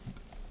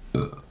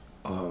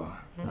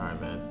Alright,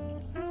 man.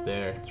 It's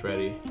there. It's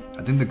ready.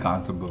 I think the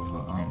concept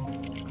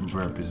of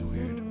burp is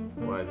weird.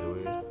 Why is it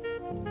weird?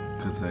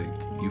 Cause like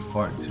you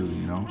fart too,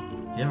 you know.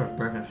 You ever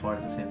burp and fart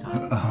at the same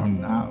time?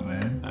 Nah,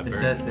 man. They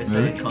said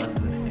it causes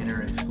an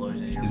inner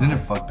explosion in your Isn't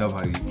body. it fucked up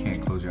how you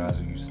can't close your eyes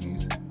when you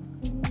sneeze?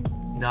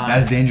 No,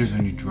 That's dangerous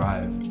when you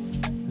drive.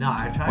 No,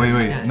 I tried.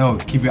 Wait. No,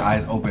 keep your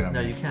eyes open. No,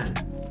 you can.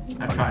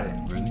 I Fuck tried it.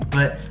 it. Really?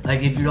 But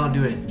like, if you don't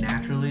do it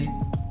naturally,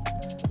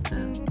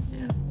 then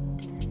yeah,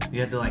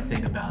 you have to like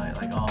think about it.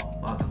 Like, oh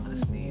fuck, I'm gonna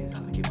sneeze.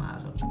 I'm gonna keep my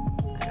eyes open.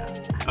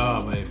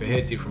 Oh, but if it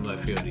hits you from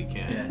left field, you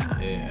can't.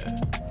 Yeah.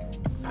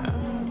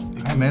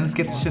 Alright, man. Let's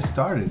get this shit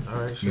started.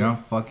 Alright, sure. You know,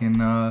 fucking.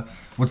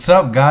 What's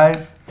up,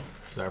 guys?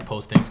 This is our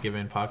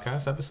post-Thanksgiving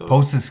podcast episode.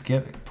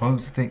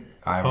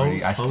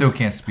 I still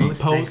can't speak.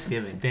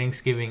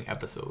 Post-Thanksgiving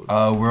episode.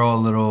 We're all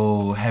a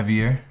little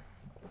heavier.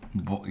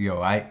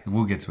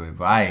 We'll get to it,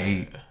 but I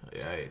ate.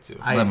 Yeah, I ate too.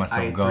 I let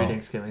myself ate go. 3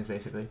 Thanksgivings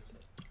basically.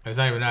 It's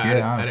not even that.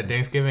 Yeah, I had a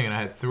Thanksgiving and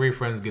I had 3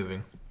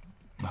 Friendsgiving.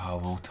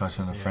 Oh, we'll touch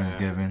on the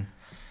Friendsgiving.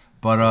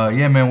 But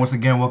yeah, man. Once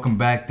again, welcome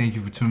back. Thank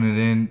you for tuning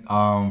in.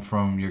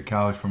 From your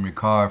couch, from your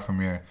car,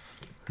 from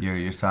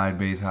your side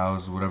base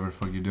house, whatever the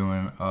fuck you're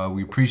doing.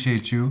 We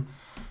appreciate you.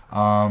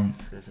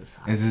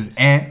 This is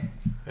Ant.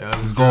 Yeah,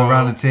 Let's go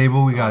around the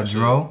table. We got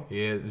Dro.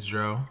 Yeah, it's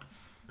Dro.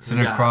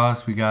 Sitting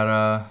across, we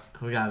got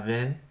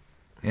Vin.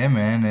 Yeah,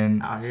 man,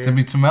 and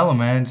Simbi Tumelo,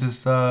 man.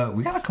 Just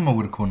we gotta come up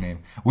with a cool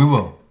name. We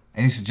will.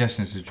 Any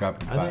suggestions? Just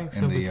drop it. I think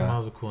Simbi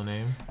Tumelo's a cool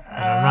name.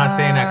 And I'm not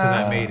saying that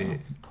because I made it.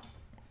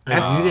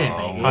 You didn't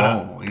make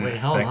it. Wait,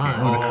 hold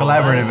on. It was a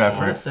collaborative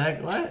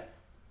effort. What?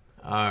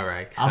 All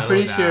right. I'm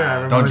pretty sure I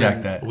remember. Don't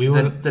jack that.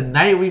 The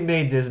night we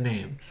made this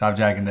name. Stop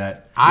jacking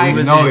that. I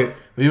know it.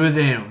 We was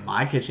in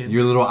my kitchen.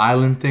 Your little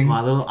island thing.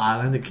 My little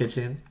island, the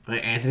kitchen,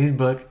 with Anthony's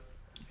book.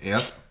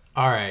 Yep.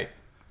 All right.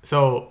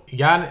 So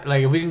y'all,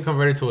 like, if we can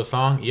convert it to a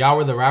song, y'all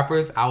were the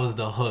rappers. I was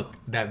the hook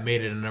that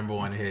made it a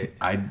 #1 hit.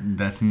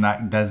 That's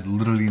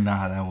literally not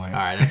how that went. All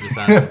right, that's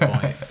besides the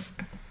point.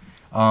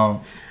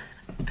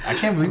 I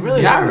can't believe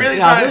I'm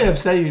really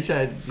upset you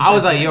tried. I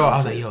was like,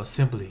 yo,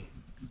 simply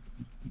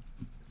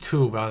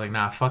 2, but I was like,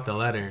 nah, fuck the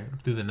letter,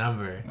 do the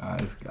number.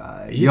 This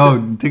guy.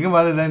 Think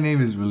about it. That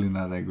name is really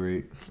not that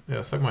great.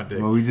 Yeah, suck my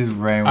dick. But we just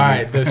ran. All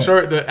right, the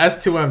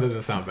S2M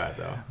doesn't sound bad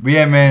though. But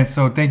yeah, man.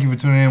 So thank you for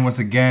tuning in once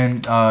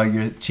again.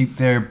 Your cheap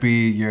therapy,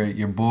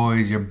 your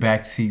boys, your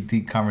backseat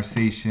deep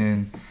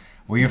conversation.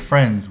 We're your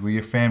friends. We're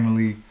your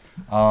family.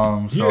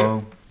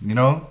 You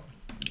know,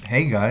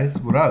 hey guys,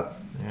 what up?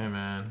 Yeah,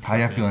 man. How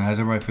y'all feeling? How's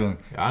everybody feeling?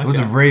 Yeah, it was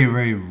a very,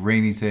 very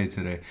rainy day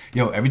today.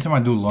 Yo, every time I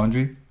do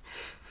laundry,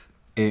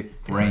 it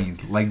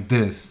rains like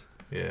this.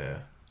 Yeah.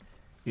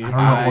 I don't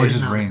know, or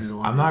just rains.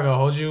 I'm not gonna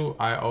hold you.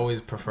 I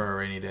always prefer a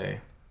rainy day,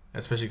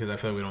 especially because I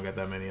feel like we don't get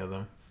that many of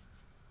them.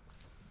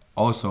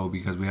 Also,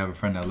 because we have a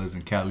friend that lives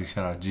in Cali.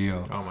 Shout out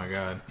Gio. Oh my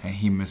god. And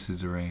he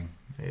misses the rain.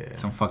 Yeah.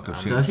 Some fucked up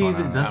shit. Does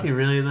he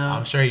really though?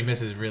 I'm sure he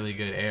misses really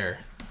good air.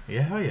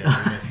 Yeah, hell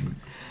yeah.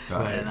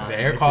 The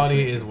air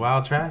quality is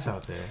wild trash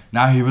out there.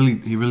 Nah, he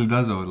really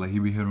does though. Like he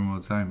be hitting him all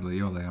the time. Like,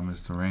 yo, like I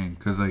miss the rain,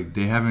 cause like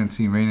they haven't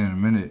seen rain in a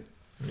minute.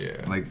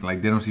 Yeah. Like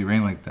they don't see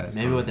rain like that.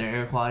 Maybe with their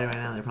air quality right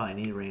now, they probably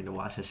need rain to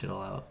wash this shit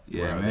all out.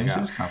 Yeah, bro, man. They It's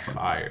got just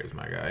fires,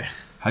 my guy.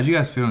 How'd you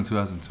guys feel in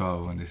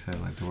 2012 when they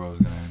said like the world was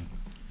gonna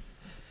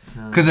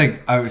end? Cause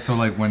like so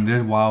like when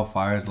there's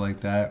wildfires like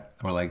that,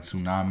 or like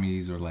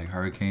tsunamis or like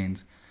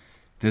hurricanes,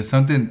 there's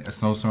something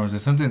snowstorms.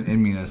 There's something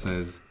in me that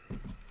says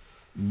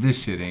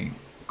this shit ain't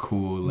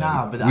cool.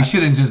 Like, we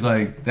shouldn't just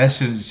like that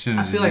shouldn't.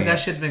 I feel like that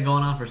shit's been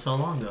going on for so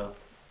long though.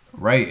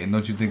 Right, and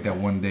don't you think that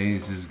one day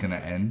is just gonna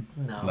end?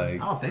 No,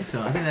 like, I don't think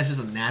so. I think that's just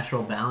a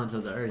natural balance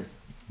of the earth.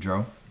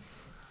 Dro?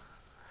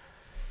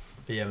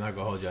 Yeah, I'm not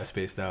gonna hold you. I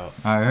spaced out.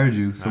 I heard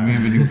you. So me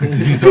and Vinny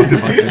continue talking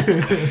about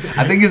this.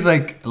 I think it's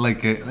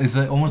it's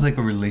almost like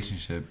a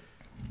relationship.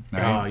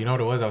 Right? Oh, you know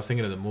what it was? I was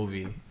thinking of the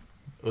movie.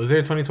 Was there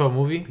a 2012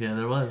 movie? Yeah,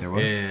 there was. Yeah.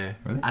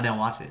 Really? I didn't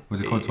watch it.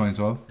 Was it called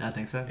 2012? I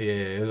think so. Yeah,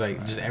 it was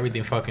like just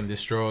everything fucking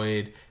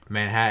destroyed.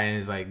 Manhattan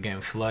is like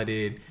getting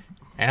flooded.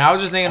 And I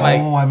was just thinking like...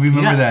 Oh, I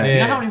remember that. You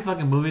know how many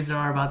fucking movies there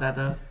are about that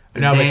though?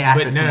 The day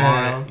after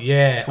tomorrow.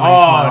 Yeah. Oh,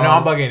 no,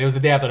 I'm bugging. It was the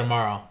day after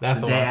tomorrow.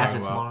 That's the one I'm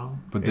talking about. Tomorrow.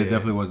 But there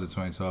definitely was a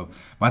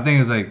 2012. My thing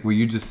is like what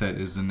you just said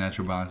is the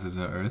natural balances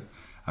of Earth.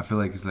 I feel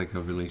like it's like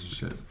a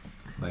relationship.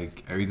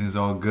 Like everything's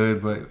all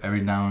good, but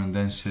every now and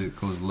then shit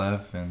goes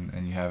left,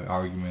 and you have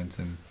arguments,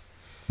 and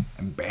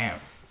bam.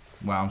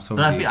 Wow, I'm so.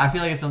 But I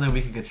feel like it's something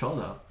we can control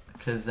though,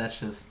 because that's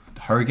just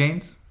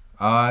hurricanes.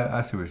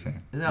 I see what you're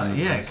saying. No,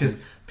 yeah, because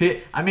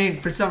I mean,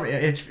 for some,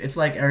 it's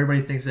like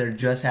everybody thinks they're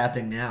just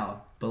happening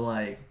now, but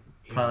like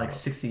probably like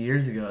 60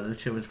 years ago, this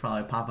shit was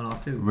probably popping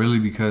off too. Really,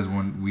 because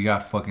when we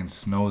got fucking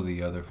snow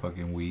the other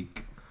fucking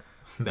week,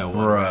 that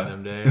one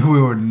random day,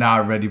 we were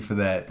not ready for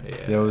that.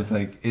 Yeah. There was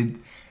like it.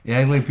 It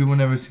acted like people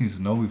never seen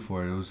snow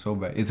before. It was so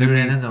bad. And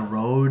then the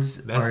roads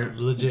are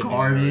legit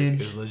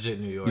garbage. It's legit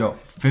New York. Yo,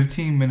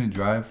 15-minute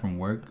drive from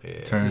work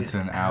turned into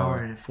an hour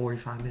and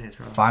 45 minutes,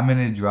 bro.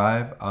 5-minute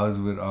drive. I was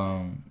with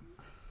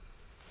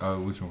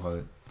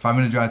whatchamacallit?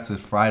 5-minute drive to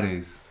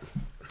Fridays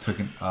took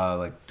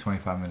like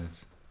 25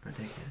 minutes.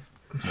 Ridiculous.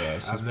 Yeah,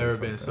 it's I've just never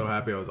pretty been fucked so up.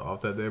 happy I was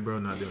off that day, bro.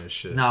 Not doing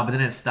shit. No, but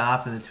then it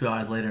stopped, and then 2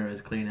 hours later it was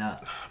clean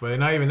up. But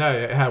not even that.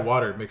 It had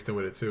water mixed in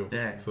with it too.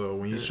 Yeah. So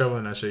when you're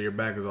shoveling that shit, your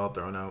back is all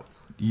thrown out.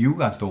 You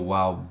got the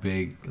wild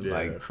big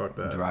Yeah, fuck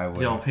that.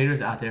 driveway. Yo,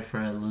 Pedro's out there for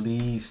at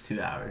least 2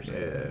 hours. Yeah.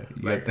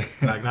 You Like, got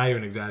the- like not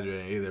even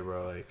exaggerating either,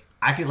 bro. Like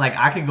I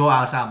could go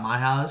outside my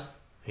house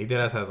he did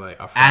us has like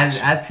a as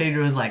fraction.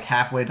 Pedro is like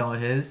halfway done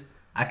with his.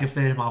 I could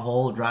finish my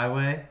whole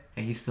driveway,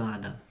 and he's still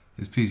not done.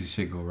 This piece of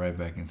shit go right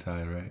back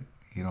inside, right?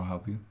 He don't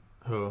help you,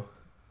 Who?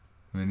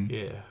 Vinny?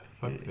 Yeah.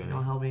 Fuck You Vinny.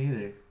 don't help me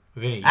either.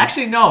 Vinny.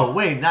 Actually, no.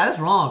 Wait, that is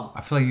wrong.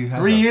 I feel like you have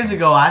 3 helped years him.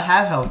 ago, I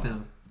have helped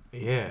him.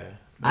 Yeah.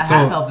 I So-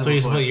 have helped him So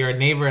before. you're a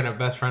neighbor and a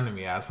best friend to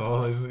me,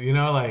 asshole. It's, you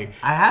know, like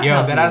I have yo,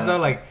 helped that you, ass though. though,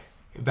 like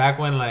back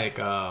when like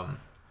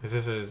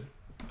his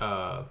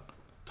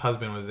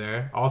husband was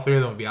there, all three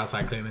of them would be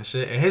outside cleaning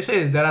shit, and his shit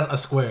is dead as a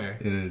square.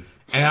 It is.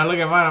 And I look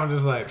at mine, I'm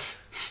just like,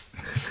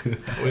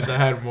 I wish I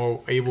had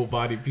more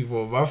able-bodied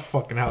people in my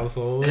fucking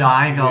household. Yo,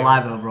 I ain't gonna Yeah.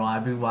 lie though, bro. I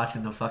be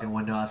watching the fucking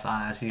window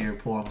outside. And I see your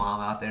poor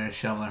mom out there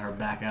shoveling her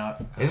back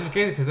out. It's just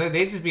crazy because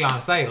they just be on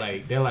site,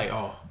 like they're like,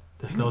 oh,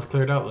 the snow's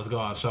cleared up, let's go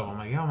out and shovel. I'm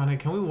like, yo, man,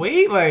 can we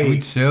wait? Like, We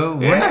chill.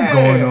 We're yeah. not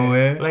going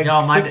nowhere. Like Yo,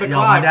 6 my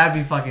o'clock. dad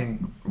be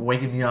fucking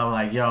waking me up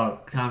like, yo,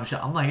 time to shove.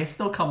 I'm like, it's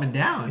still coming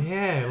down.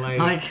 Yeah, I'm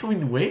like, can we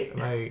wait?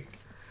 like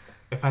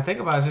if I think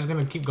about it, it's just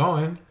gonna keep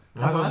going.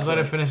 Might as well just let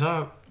it finish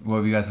up. Well,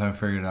 if you guys haven't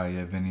figured out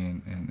yet,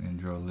 Vinny and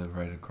Joe live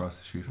right across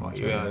the street from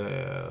each other.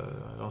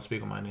 Yeah, don't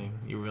speak on my name.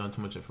 You're revealing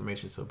too much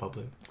information to the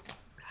public.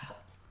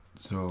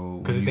 So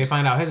Because if when they you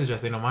find out his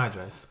address, they know my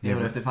address. Yeah, but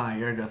but- if they find out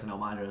your address and not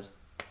my address.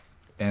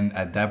 and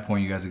at that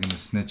point, you guys are gonna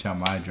snitch out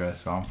my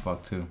address, so I'm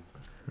fucked too.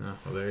 No,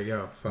 well, there you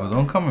go. Fuck. Well,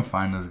 don't come and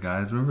find us,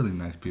 guys. We're really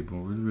nice people.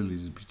 We really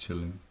just be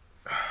chilling.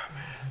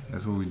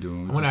 That's what we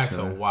doing. I'm gonna ask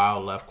a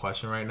wild left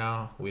question right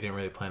now. We didn't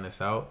really plan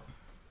this out.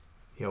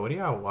 Yo, what are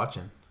y'all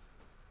watching?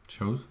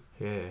 shows.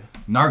 Yeah.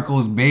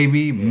 Narcos,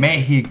 baby,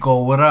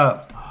 Mexico. What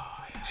up?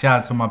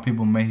 Shout out to my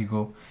people in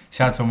Mexico.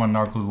 Shout out to my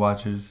Narcos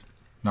watchers.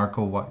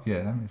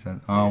 Yeah, that makes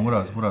sense. What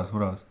else? Give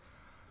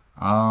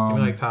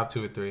me like top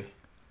 2 or 3.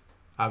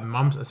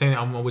 I'm saying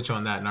I'm with you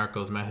on that.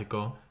 Narcos,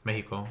 Mexico.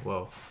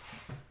 Whoa.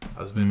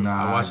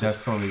 I watched this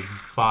that's only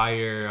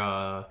Fire.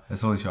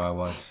 that's the only show I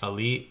watch.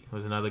 Elite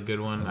was another good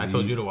one. I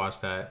told you to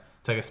watch that.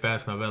 It's like a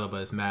Spanish novella,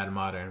 but it's mad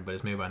modern. But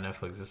it's made by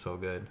Netflix. It's so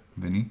good.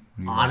 Vinny,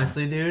 what are you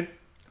Honestly, dude,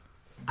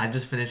 I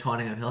just finished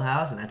Haunting of Hill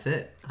House, and that's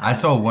it. watching? I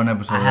saw one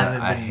episode.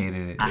 I been-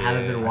 hated it. I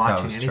haven't been I thought watching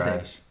it was anything.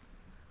 trash.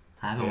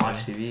 I haven't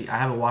watched TV. I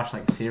haven't watched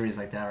like series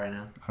like that right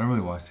now. I don't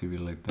really watch TV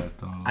like that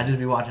though. I just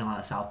be watching a lot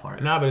of South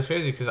Park. Nah, but it's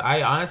crazy because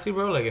I honestly,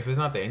 bro, like if it's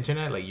not the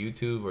internet, like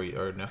YouTube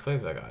or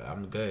Netflix, like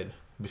I'm good.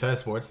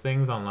 Besides sports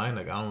things online,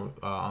 like I don't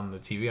on the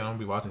TV, I don't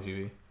be watching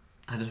TV.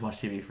 I just watch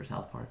TV for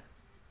South Park.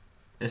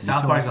 If You South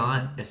still Park's watch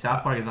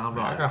on,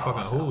 bro, I got I'll fucking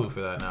watch South Hulu Park.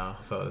 for that now,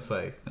 so it's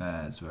like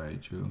That's very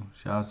true.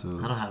 Shout out to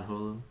I don't have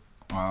Hulu.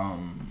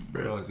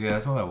 what else? Yeah,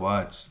 that's all I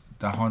watched.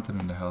 The Haunted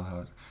in the Hell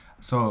House.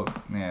 So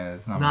yeah,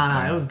 it's not. my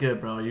Nah, thing. it was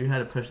good, bro. You had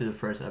to push through the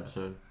first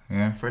episode,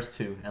 Yeah. first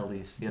 2 at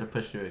least. You had to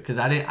push through it, cause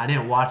I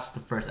didn't watch the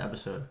first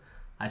episode.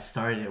 I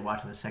started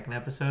watching the second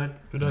episode.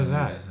 who does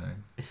that?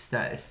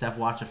 Steph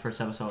watched the first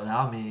episode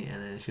without me,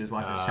 and then she was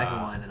watching the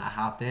second one, and I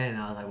hopped in, and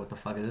I was like, "What the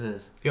fuck is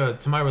this?" Yo,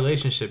 to my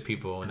relationship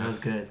people, and That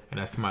was that's good. and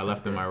that's to my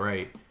left and my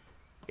right.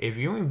 If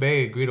you and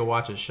Bay agree to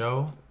watch a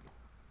show,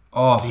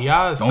 Oh,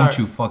 y'all don't start-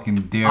 you fucking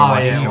dare Oh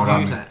watch yeah, this shit without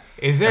me. 100%.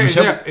 is there And is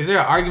there is there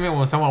an argument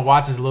when someone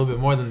watches a little bit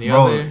more than the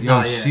Bro, other? yo,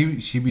 Nah, yeah.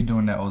 she be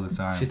doing that all the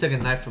time. She took a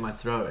knife to my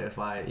throat if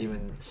I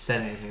even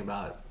said anything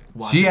about. She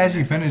watching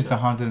actually the finished the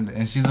episode. Haunted,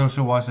 and she's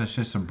also watched that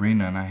shit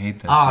Sabrina, and I hate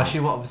that Oh,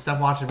 shit. Steph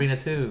watched Sabrina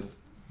too.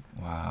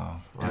 Wow,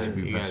 Wow, they should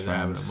be you best guys are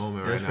having a friends.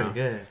 moment It was right pretty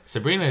now. good.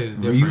 Sabrina is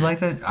Were different. you like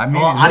that? I mean,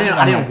 Well, I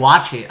listen, didn't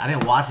watch it. I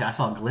didn't watch it. I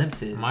saw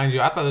glimpses. Mind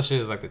you, I thought this shit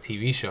was like a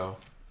TV show.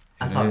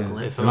 I It saw is.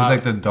 glimpses. It was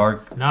like the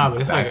dark. Nah,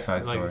 but it's like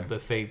backside story. the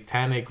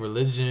satanic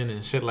religion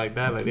and shit like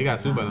that. Like they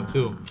got sued by them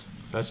too.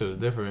 So that shit was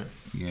different.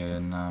 Yeah,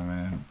 nah,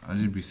 man. I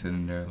just be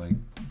sitting there like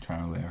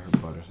trying to lay her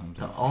butt or something.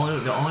 The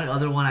only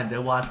other one I did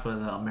watch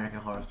was American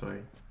Horror Story.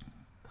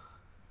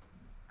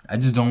 I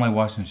just don't like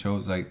watching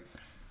shows like.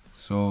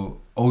 So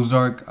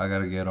Ozark, I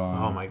gotta get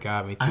on. Oh my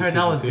god, me too. I heard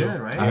that was Season 2.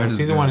 good, right? I heard it's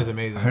season good. 1 is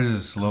amazing. I heard it's a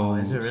slow, Oh,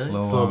 is it really?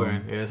 Slow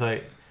burn. Yeah, it's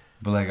like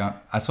But like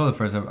I saw the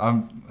first episode.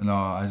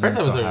 I first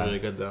saw episode half. was really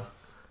good though.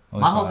 I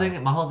My saw whole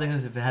half. thing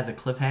is if it has a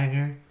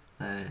cliffhanger,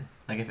 then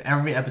like if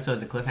every episode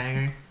is a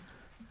cliffhanger,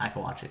 I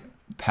can watch it.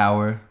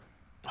 Power.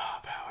 Oh,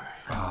 Power.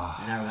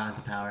 I never got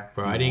into Power.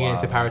 Bro, I didn't get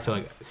into Wow. Power till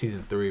like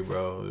season 3,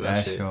 bro.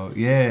 That shit. show.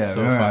 Yeah,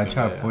 So remember I fucking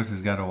tried to good. force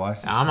this guy to watch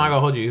this. I'm not gonna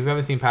hold you. If you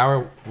haven't seen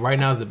Power, right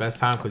now is the best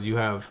time because you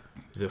have,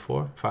 is it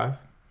 4, 5?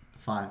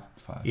 5.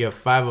 You have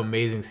 5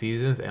 amazing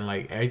seasons and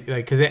like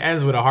because it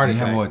ends with a heart You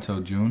attack. have what till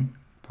June?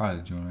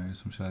 Probably June, right?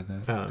 Some shit like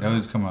that. I don't They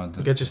always come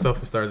out. Get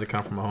yourself a Stars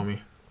account from a homie.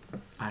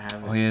 I have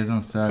it. Oh yeah, it's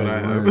on Saturday.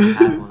 That's what I Word.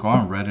 have one. Go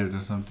on Reddit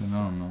or something.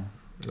 I don't know.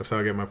 That's how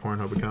I get my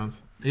Pornhub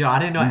accounts. Yo, I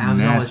didn't know You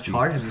Amazon was nasty.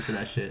 charging me for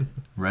that shit.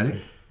 Reddit?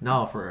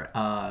 No, for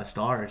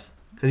Stars.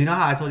 Because you know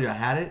how I told you I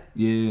had it?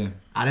 Yeah.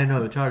 I didn't know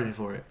they were charging me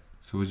for it.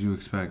 So what'd you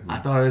expect, bro? I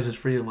thought it was just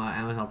free with my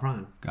Amazon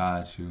Prime.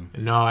 Got you.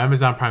 No,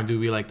 Amazon Prime do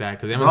be like that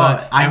because Amazon.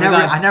 Bro,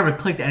 I never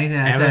clicked anything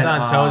that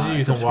Amazon said, tells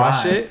you can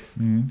watch subscribe. it,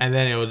 and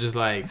then it will just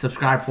like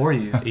Subscribe for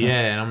you.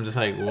 yeah, and I'm just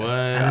like, what?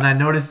 And then I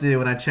noticed it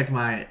when I checked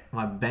my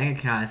bank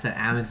account. It said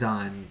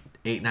Amazon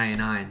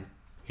 $8.99.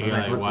 You're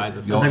like, why is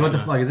this? I was like, what the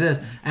fuck is this?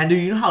 And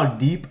dude, you know how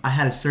deep I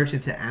had to search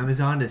into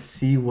Amazon to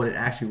see what it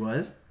actually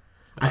was?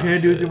 I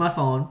couldn't do it through my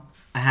phone.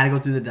 I had to go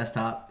through the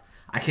desktop.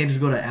 I can't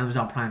just go to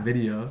Amazon Prime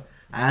Video.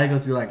 I had to go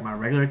through like my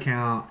regular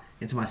account,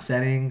 into my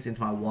settings, into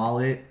my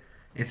wallet,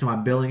 into my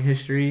billing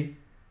history.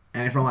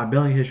 And from my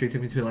billing history, it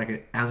took me to like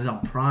an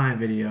Amazon Prime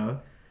Video.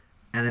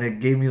 And then it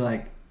gave me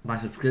like my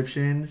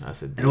subscriptions.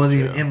 And it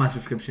wasn't even in my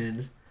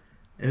subscriptions.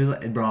 It was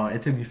like, bro,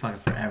 it took me fucking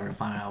forever to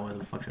find out what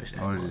the fuck should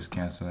I I would have just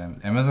canceled them.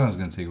 Amazon's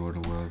gonna take over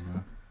the world,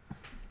 bro.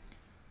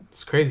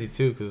 It's crazy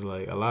too, cause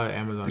like a lot of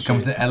Amazon. It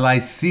comes to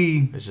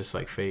LIC. It's just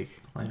like fake,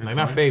 like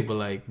not fake, but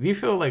like, do you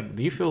feel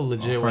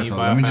legit when you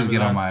buy? Let me off just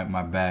get Amazon? on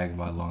my bag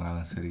about Long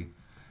Island City.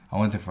 I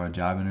went there for a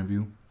job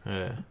interview.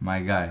 Yeah. My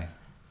guy.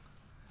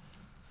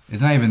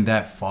 It's not even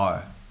that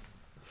far,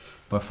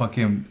 but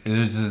fucking it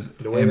is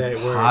just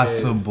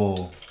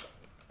impossible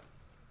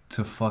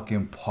to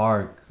fucking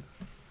park.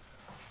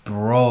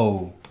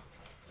 Bro,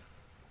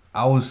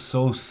 I was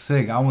so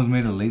sick. I almost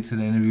made it late to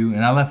the interview,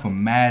 and I left for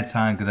mad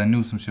time because I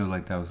knew some shit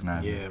like that was gonna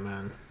happen. Yeah,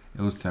 man.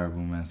 It was terrible,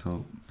 man.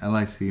 So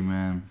LIC,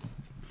 man,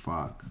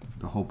 fuck.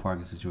 The whole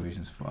parking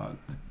situation's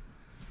fucked.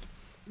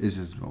 It's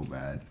just so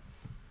bad.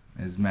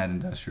 It's mad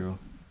industrial.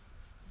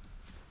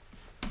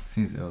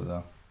 Seems ill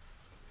though.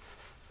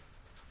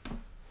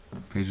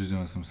 Paige was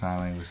doing some sign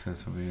language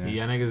stuff over here.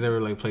 Yeah, niggas ever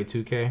like play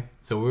 2K?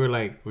 So we're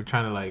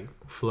trying to like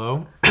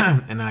flow,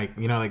 and like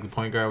you know like the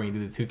point guard when you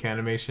do the 2K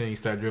animation, you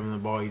start dribbling the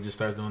ball, he just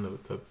starts doing the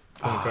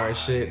point guard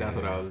shit. Yeah. That's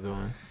what I was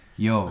doing.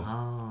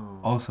 Yo,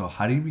 also,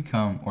 how do you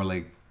become or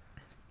like,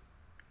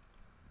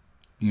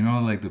 you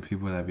know, like the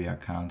people that be at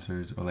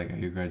concerts or like at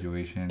your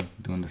graduation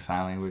doing the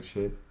sign language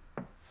shit?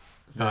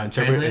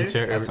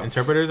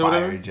 Interpreters or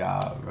whatever. Fire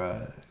job,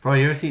 bro. Bro,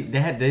 you ever see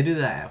they do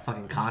that at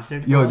fucking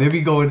concert? Yo, they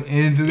be going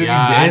into the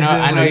dancing.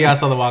 I know y'all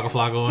saw the Waka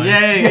Flocka one. Yeah,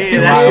 that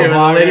shit.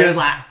 Where the lady was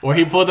like, where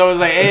he pulled up, was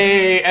like,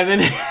 hey, and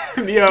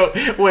then yo,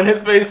 when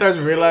his face starts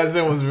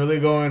realizing what's really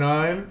going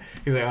on,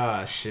 he's like,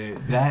 oh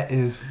shit. That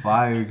is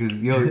fire, cause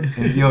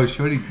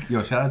shorty,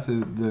 shout out to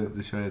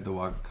the shorty at the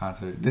Waka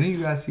concert. Didn't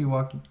you guys see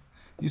Waka?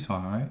 You saw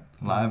him, right?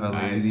 Live at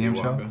like EDM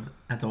show.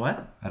 At the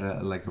what? At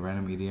a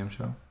random EDM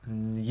show.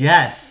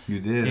 Yes. You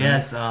did.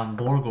 Yes,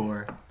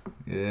 Borgor.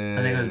 Yeah.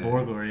 I think it was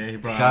Borgor. Yeah, he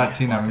brought. Shout out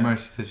Tina. I remember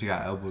she said she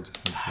got elbowed or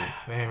some shit.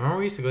 Man, remember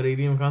we used to go to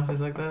EDM concerts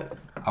like that?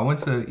 I went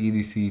to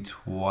EDC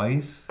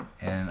twice,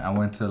 and I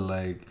went to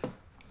like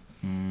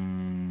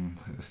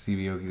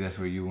Stevie Aoki. That's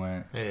where you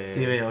went. Yeah.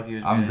 Stevie Aoki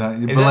was. I'm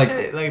done. Is but that like,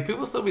 shit, like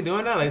people still be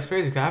doing that? Like it's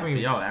crazy.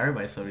 Yo,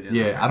 everybody still be doing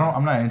that. Yeah,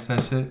 I'm not into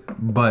that shit.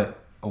 But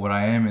what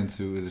I am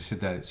into is the shit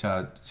that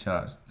shout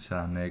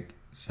out Nick,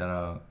 shout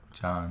out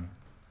John,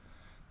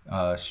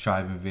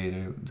 Strive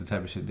Invader, the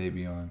type of shit they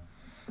be on.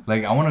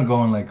 Like I want to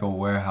go in like a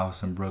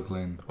warehouse in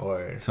Brooklyn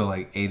till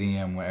like 8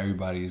 a.m. when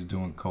everybody is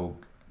doing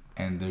coke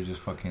and they're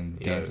just fucking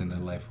dancing their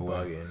life away.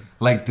 Bugging.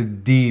 Like the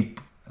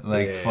deep,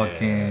 like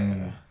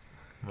fucking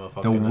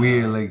the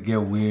weird, like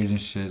get weird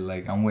and shit.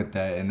 Like I'm with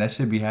that, and that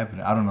should be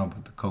happening. I don't know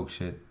about the coke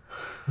shit.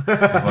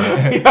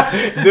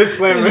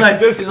 Disclaimer.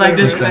 It's like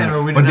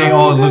disclaimer. But they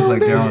all look like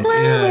they're on.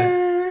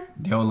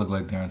 They all look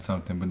like they're on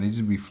something, but they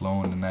just be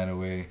flowing the night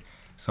away.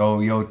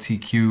 So yo,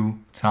 TQ,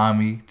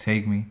 Tommy,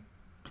 take me,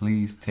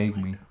 please take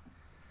me,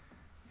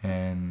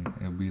 and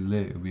it'll be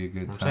lit. It'll be a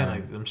good time. Saying,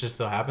 like, them shit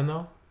still happen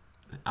though.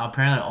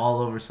 Apparently,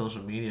 all over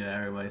social media,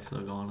 everybody's still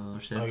going to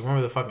those shit. Like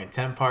remember the fucking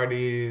tent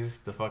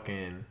parties, the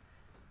fucking.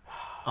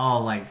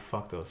 Oh, like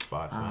fuck those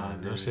spots, man.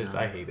 Those shits,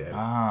 I hate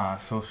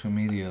that. Social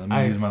media. Let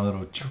me use my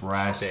little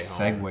trash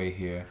segue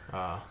here.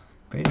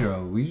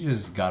 Pedro, we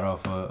just got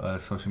off a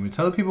social media.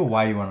 Tell the people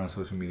why you went on a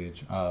social media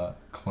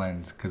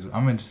cleanse, because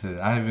I'm interested.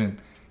 I haven't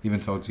even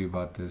talked to you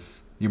about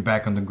this. You're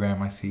back on the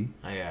gram, I see.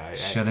 Yeah,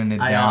 shutting it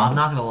down. I'm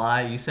not gonna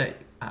lie. You said,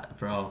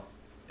 bro,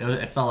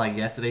 it felt like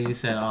yesterday. You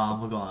said, I'm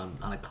gonna go on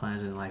a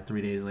cleanse, and like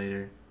 3 days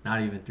later,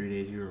 not even 3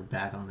 days, you were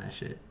back on that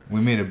shit.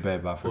 We made a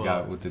bet, but I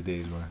forgot what the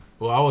days were.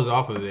 Well, I was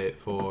off of it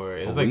for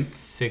it was like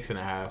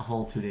 6.5. A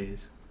whole 2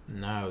 days.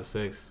 No, it was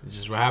 6. It's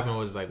just what happened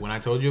was like when I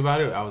told you about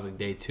it, I was like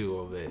day 2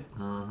 of it,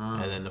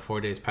 and then the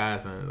 4 days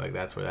passed, and like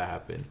that's where that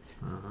happened.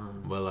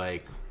 But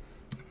like,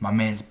 my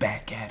man's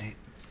back at it.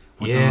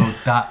 With the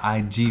little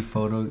 .ig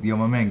photo. Yo,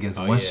 my man gets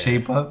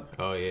shape up.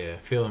 Oh yeah,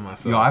 feeling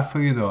myself. Yo, I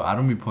feel you though. I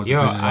don't be posting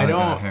pictures when I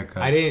got a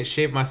haircut. I didn't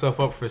shape myself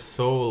up for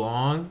so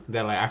long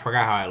that like I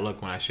forgot how I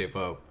look when I shape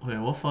up. Wait,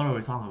 what photo are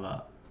we talking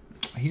about?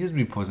 He just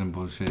be posting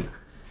bullshit.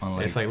 On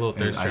like, it's like little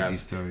thirst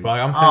traps. But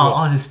like I'm single.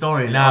 On his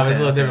story. Nah, it's a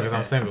little different because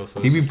I'm single.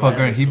 So he be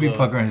puckering. He be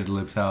puckering his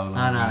lips out.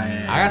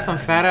 I got some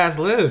fat ass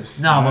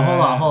lips. No, but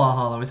hold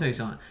on. Let me tell you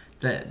something.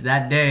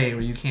 That day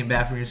where you came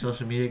back from your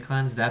social media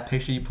cleanse, that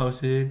picture you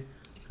posted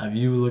of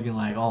you looking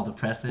like all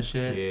depressed and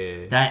shit.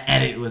 Yeah. That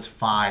edit was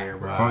fire,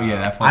 bro. Wow. Yeah,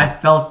 that I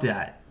felt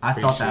that. I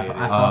felt Appreciate that.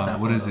 it. I felt that.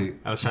 What photo. is it?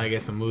 I was trying to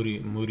get some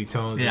moody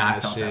tones Yeah, in I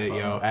that felt that shit.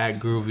 photo. Yo, at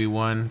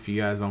Groovy1 if you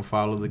guys don't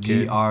follow the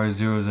kid.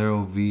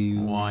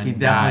 GR00V1. He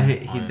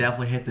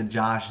definitely hit the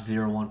Josh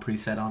 01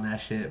 preset on that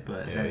shit,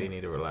 but Yeah, you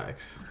need to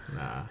relax.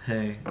 Nah.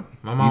 hey.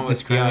 My mom was,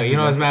 describe it you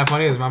know as what's mad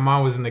funny is my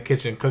mom was in the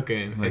kitchen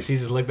cooking, and she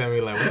just looked at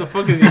me like, what the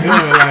fuck is you doing?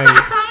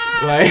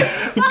 like,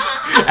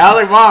 I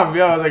was like, Mom,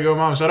 I was like, yo,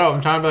 Mom, shut up.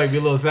 I'm trying to be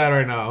a little sad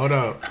right now. Hold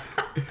up.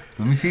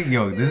 Let me see.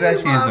 Yo, this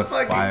actually is a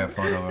fire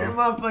photo, Your bro.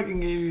 mom fucking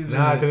gave you the.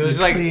 Nah, 'cause it was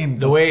the like clean,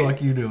 the way- fuck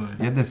you doing.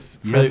 You had this.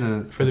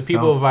 For the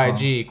people of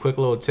IG, quick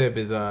little tip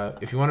is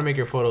if you want to make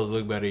your photos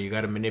look better, you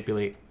got to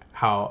manipulate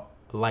how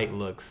light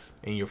looks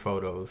in your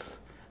photos.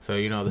 So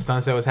the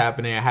sunset was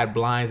happening. I had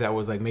blinds that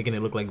was like making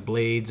it look like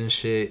blades and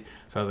shit.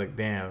 So I was like,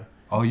 damn.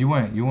 Oh, you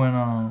went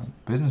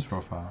business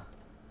profile.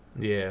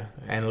 Yeah,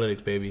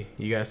 analytics, baby.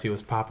 You gotta see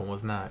what's popping,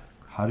 what's not.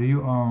 How do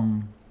you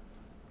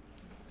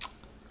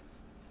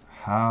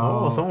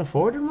How? Oh, someone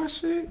forwarded my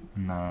shit?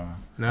 No.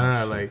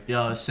 No, like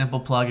Yo, a simple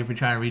plug. If you're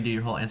trying to redo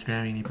your whole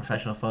Instagram, you need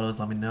professional photos.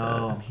 Let me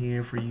know. I'm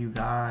here for you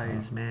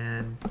guys,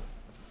 man.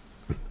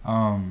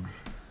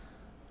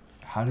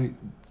 How do?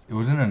 It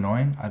wasn't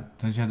annoying.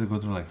 Don't you have to go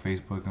through like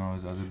Facebook and all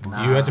those other books?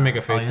 Nah. you have to make a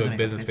Oh, you have to Facebook make a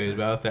business page,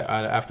 Facebook. but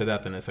after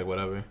that, then it's like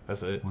whatever.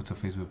 That's it. What's a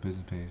Facebook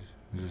business page?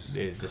 Is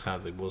It just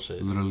sounds like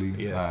bullshit. literally?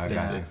 Yes,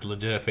 gotcha. it's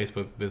legit a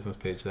Facebook business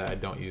page that I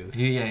don't use.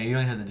 Yeah, you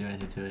don't have to do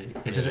anything to it.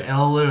 It just Yeah.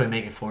 it'll literally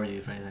make it for you,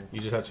 if anything.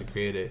 You just have to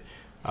create it.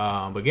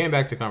 But getting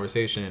back to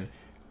conversation,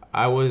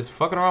 I was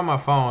fucking around my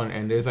phone,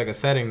 and there's like a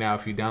setting now.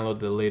 If you download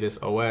the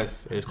latest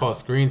OS, it's called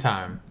Screen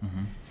Time,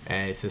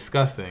 and it's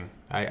disgusting.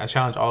 I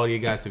challenge all of you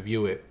guys to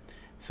view it.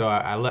 So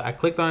I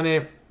clicked on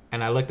it,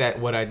 and I looked at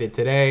what I did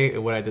today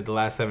and what I did the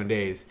last 7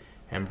 days.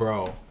 And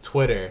bro,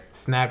 Twitter,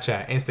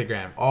 Snapchat,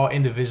 Instagram, all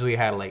individually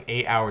had like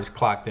 8 hours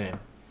clocked in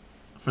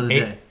For the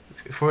day.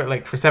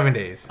 for 7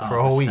 days, for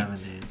a whole week. 7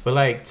 days. But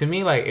like to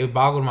me, like it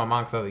boggled my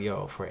mind because I was like,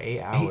 yo, for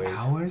 8 hours. 8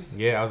 hours?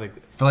 Yeah, I was like,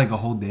 For like a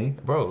whole day?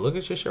 bro, look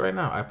at your shit right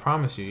now. I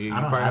promise you, you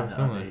I don't probably have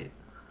haven't that seen it. update.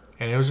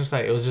 And it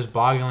was just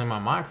boggling my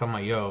mind because I'm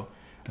like, yo,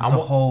 That's a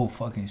whole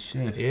fucking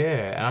shift.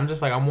 yeah, and I'm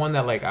just like, I'm one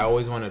that like I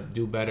always want to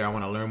do better. I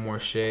want to learn more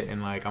shit,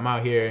 and like I'm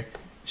out here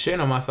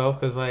shitting on myself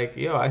because like,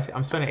 yo,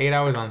 I'm spending 8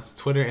 hours on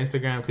Twitter,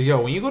 Instagram. Because yo,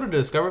 when you go to the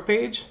Discover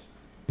page,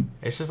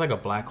 it's just like a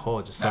black hole.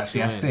 It just sucks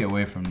you I in. stay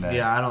away from that.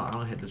 Yeah, I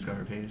don't hit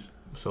Discover page.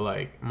 So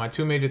like my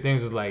two major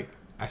things was like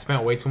I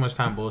spent way too much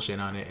time bullshitting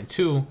on it, and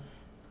two,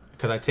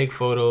 because I take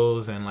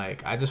photos and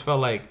like I just felt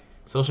like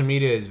social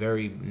media is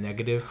very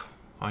negative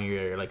on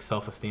your like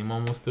self-esteem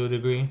almost to a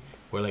degree,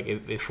 where like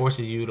it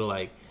forces you to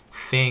like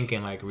think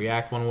and like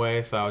react one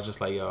way. So I was just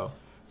like, yo,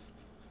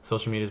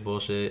 social media is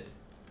bullshit.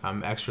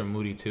 I'm extra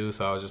moody too,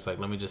 so I was just like,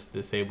 let me just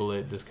disable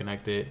it,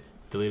 disconnect it,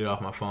 delete it off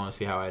my phone, and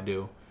see how I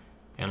do.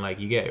 And like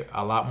you get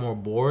a lot more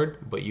bored,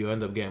 but you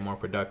end up getting more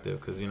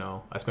productive because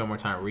I spent more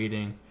time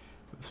reading,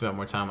 spent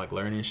more time like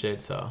learning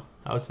shit. So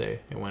I would say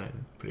it went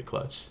in pretty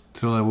clutch.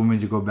 So like, what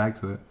made you go back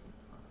to it?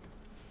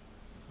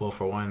 Well,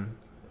 for one,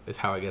 it's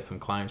how I get some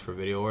clients for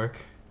video work.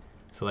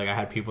 So like I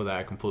had people that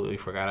I completely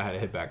forgot I had to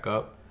hit back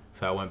up,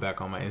 so I went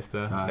back on my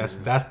Insta.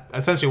 That's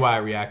essentially why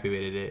I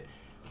reactivated it.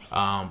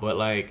 But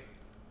like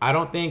I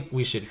don't think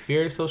we should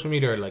fear social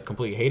media or like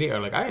completely hate it, or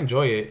like I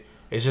enjoy it.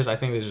 It's just I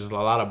think there's just a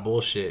lot of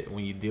bullshit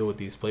when you deal with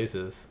these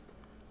places.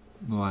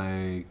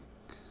 Like,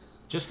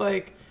 Just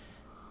like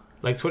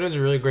Twitter's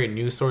a really great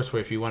news source for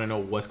if you want to know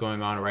what's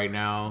going on right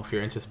now, if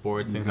you're into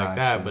sports, things like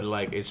that. But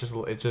like it's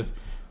just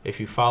if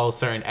you follow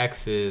certain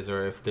X's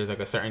or if there's like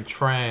a certain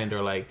trend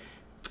or like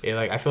it,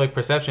 like I feel like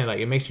perception, like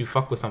it makes you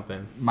fuck with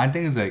something. my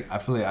thing is like, I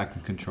feel like I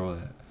can control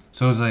it.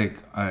 So it's like,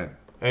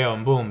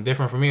 And boom,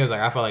 different for me. It was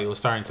like I felt like it was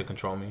starting to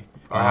control me,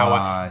 or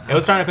I it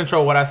was starting to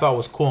control what I thought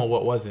was cool and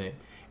what wasn't.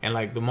 And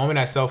like the moment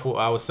I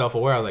was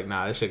self-aware, I was like,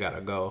 nah, this shit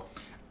gotta go.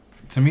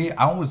 to me,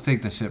 I always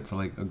take the shit for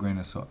like a grain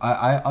of salt.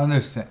 I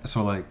understand.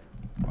 So like,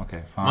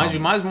 okay. Mind you,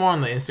 mine's more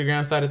on the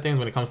Instagram side of things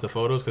when it comes to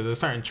photos because there's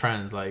certain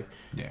trends like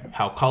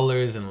how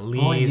colors and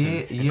leaves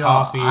and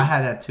coffee. I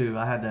had that too.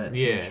 I had that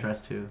same Yeah.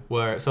 stress too.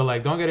 Where so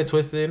like don't get it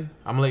twisted.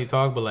 I'm gonna let you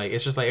talk, but like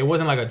it's just like it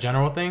wasn't like a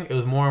general thing. It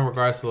was more in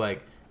regards to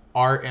like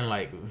art and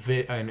like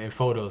and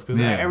photos because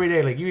like, every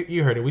day like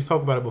you heard it. We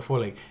spoke about it before.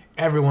 Like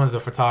everyone's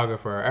a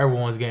photographer.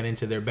 Everyone's getting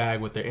into their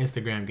bag with their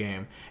Instagram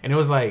game, and it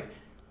was like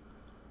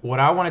what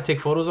I want to take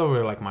photos of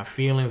are like my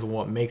feelings and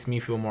what makes me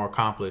feel more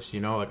accomplished.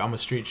 Like I'm a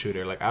street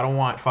shooter. Like I don't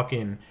want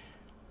fucking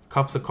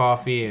cups of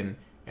coffee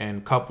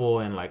and couple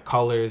and like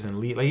colors and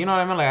like you know what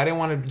I mean. Like I didn't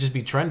want to just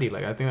be trendy.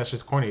 Like I think that's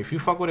just corny. If you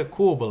fuck with it,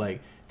 cool. But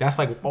like that's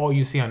like all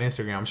you see on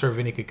Instagram. I'm sure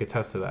Vinny could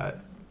attest to that.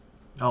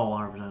 Oh,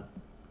 100%.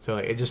 So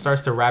like it just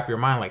starts to wrap your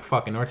mind like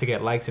fuck. In order to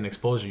get likes and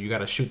exposure, you got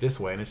to shoot this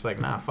way, and it's like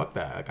nah, fuck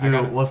that. Like,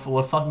 Dude,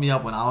 what fucked me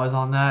up when I was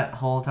on that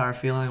whole entire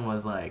feeling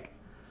was like,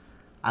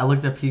 I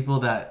looked at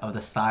people of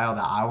the style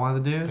that I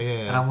wanted to do,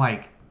 and I'm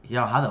like,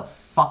 yo, how the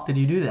fuck did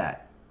you do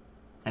that?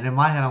 And in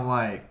my head, I'm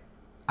like,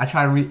 I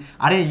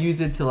didn't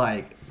use it to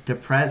like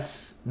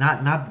depress,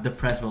 not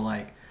depress, but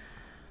like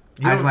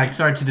I like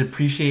started to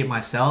depreciate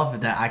myself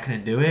that I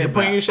couldn't do it. You're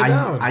putting your shit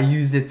down. I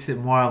used it to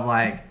more of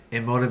like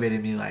it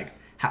motivated me like,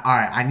 all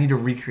right, I need to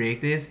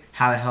recreate this.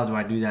 How the hell do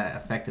I do that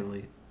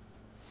effectively?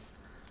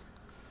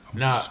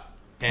 Nah,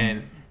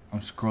 and I'm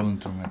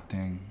scrolling through my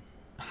thing.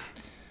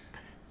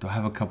 Do I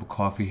have a cup of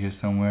coffee here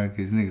somewhere?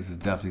 Because niggas is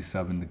definitely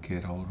subbing the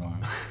kid. Hold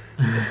on.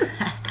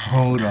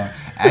 Hold on.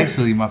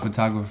 Actually, my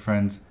photographer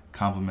friends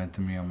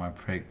complimented me on my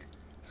prick.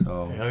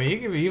 So I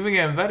mean, you've been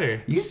getting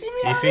better. You see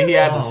me? You see, he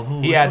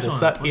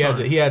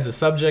had the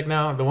subject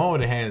now. The one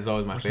with the hand is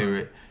always my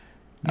favorite.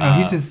 You know,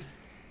 he just.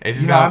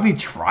 It's I be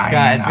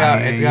trying.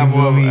 It's got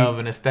more of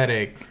an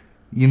aesthetic.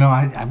 You know,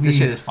 I be. This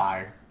shit is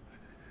fire.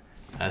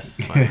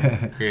 That's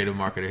funny. Creative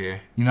marketer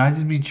here. You know, I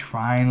just be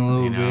trying a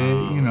little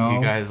bit. You know,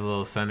 he got his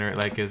little center,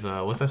 like his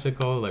what's that shit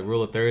called? Like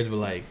rule of thirds, but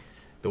like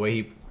the way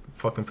he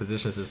fucking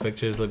positions his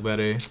pictures look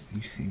better.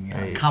 You see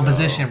me?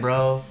 Composition,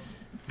 bro.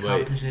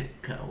 Wait.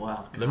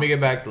 Wow. Let me get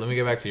back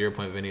to your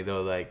point, Vinny.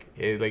 Though, like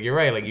you're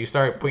right. Like you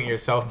start putting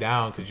yourself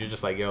down because you're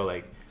just like, yo,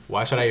 like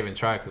why should I even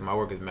try? Because my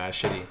work is mad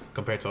shitty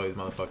compared to all these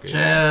motherfuckers.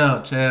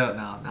 Chill.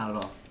 No, not at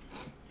all.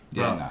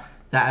 Yeah, bro, nah.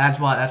 That's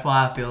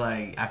why I feel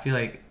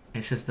like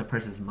it's just the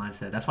person's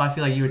mindset. That's why I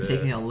feel like you were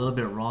taking it a little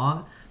bit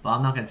wrong, but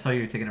I'm not gonna tell you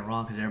you're taking it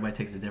wrong because everybody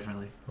takes it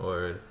differently.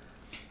 Word.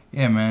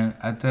 Yeah, man.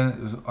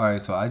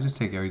 Alright, so I just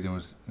take everything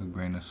with a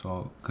grain of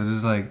salt because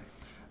it's like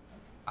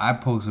I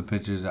post the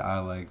pictures that I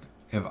like.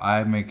 If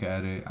I make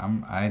an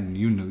edit,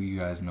 you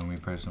guys know me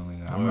personally.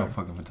 I'm no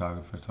fucking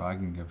photographer, so I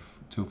can give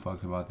two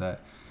fucks about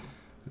that.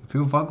 If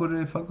people fuck with it,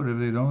 they fuck with it. If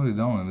they don't, they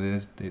don't. They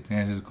think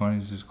it's just corny,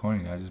 it's just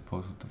corny. I just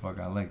post what the fuck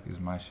I like. It's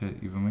my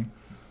shit. You feel me?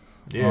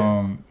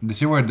 Yeah. The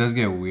shit where it does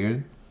get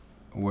weird,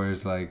 where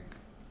it's like,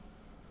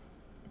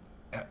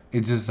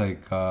 it's just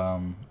like,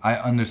 I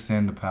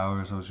understand the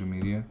power of social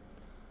media.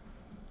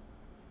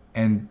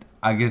 And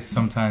I guess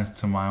sometimes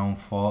to my own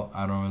fault,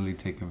 I don't really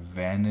take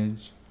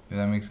advantage. Does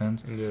that make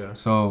sense? Yeah.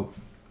 So,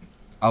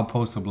 I'll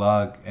post a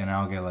blog and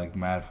I'll get like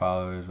mad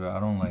followers, but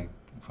I don't like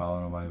follow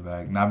nobody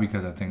back. Not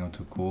because I think I'm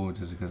too cool,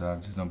 just because I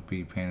just don't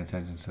be paying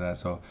attention to that.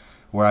 So,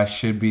 where I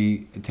should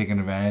be taking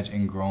advantage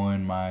and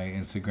growing my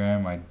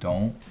Instagram, I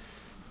don't.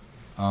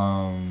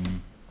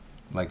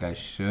 Like I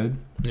should.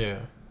 Yeah.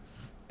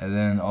 And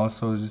then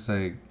also just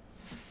like,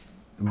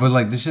 but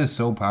like this shit is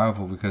so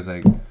powerful because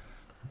like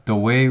the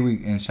way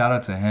and shout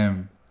out to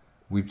him,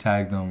 we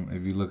tagged him.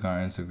 If you look on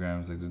our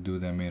Instagrams, like the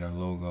dude that made our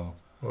logo.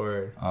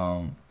 Word.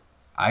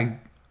 I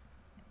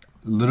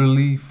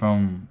literally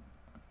from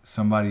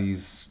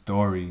somebody's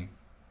story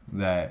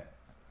that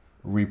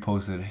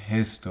reposted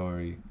his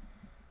story.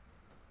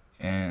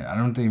 And I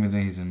don't even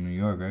think he's in New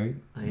York, right?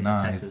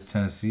 Nah, he's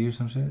Tennessee or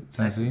some shit.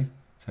 Tennessee?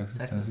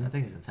 Texas? I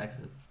think he's in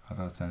Texas. I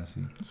thought it was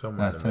Tennessee.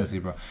 Somewhere. That's Tennessee,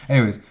 bro.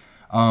 Anyways,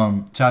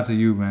 shout out to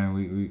you, man.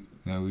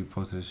 We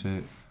posted this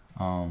shit.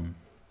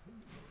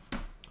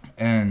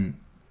 And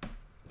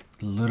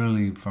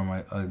literally from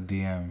a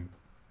DM,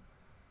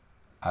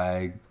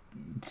 I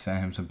sent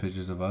him some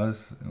pictures of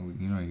us.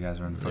 And you know, you guys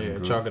are in the fucking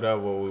group. Chalk it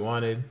up what we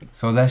wanted.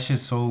 So that's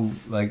just so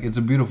like it's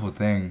a beautiful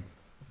thing,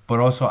 but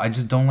also I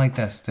just don't like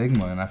that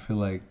stigma, and I feel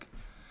like.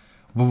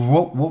 But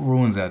what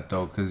ruins that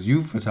though? Cause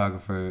you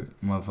photographer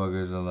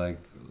motherfuckers are like,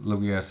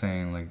 look, you guys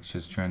saying like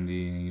shit's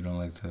trendy and you don't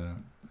like to,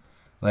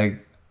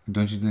 like,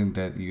 don't you think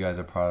that you guys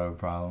are part of a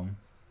problem?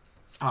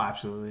 Oh,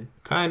 absolutely.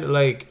 Kind of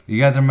like you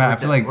guys are mad. I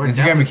feel like Instagram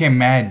definitely became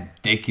mad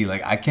dicky.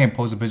 Like I can't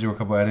post a picture with a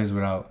couple edits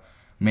without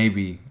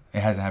maybe it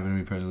hasn't happened to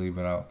me personally,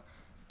 but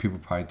people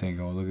probably think,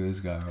 oh look at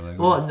this guy, or like,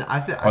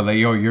 or like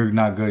yo you're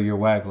not good, you're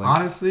whack. Like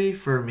honestly,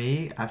 for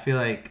me, I feel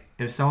like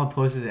if someone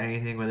posts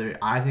anything, whether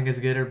I think it's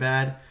good or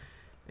bad.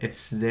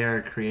 It's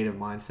their creative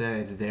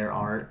mindset. It's their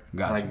art.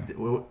 Gotcha.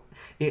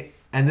 Like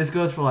and this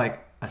goes for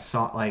like a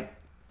song. Like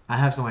I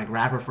have some like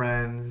rapper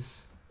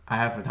friends. I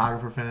have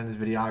photographer friends,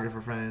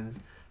 videographer friends,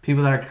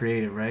 people that are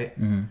creative, right?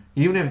 Mm-hmm.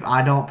 Even if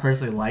I don't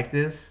personally like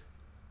this,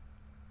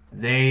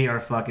 they are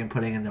fucking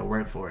putting in their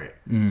work for it.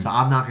 Mm-hmm. So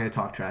I'm not gonna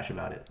talk trash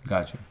about it.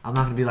 Gotcha. I'm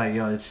not gonna be like,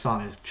 yo, this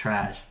song is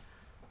trash.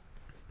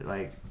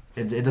 Like.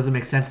 It doesn't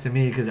make sense to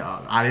me because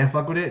I didn't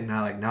fuck with it, and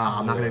I'm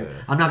not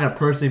gonna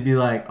personally be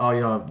like, oh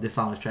yo, this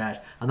song was trash.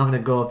 I'm not gonna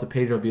go up to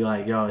Pedro and be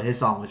like, yo, his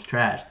song was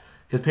trash,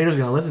 because Pedro's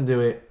gonna listen to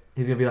it.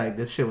 He's gonna be like,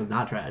 this shit was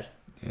not trash.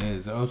 Yeah,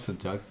 it's all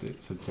subjective.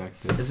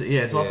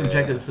 It's all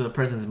subjective to the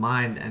person's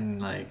mind, and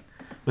like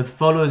with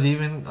photos,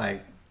 even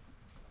like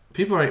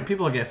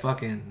people get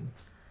fucking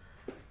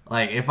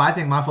like if I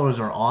think my photos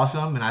are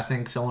awesome and I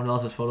think someone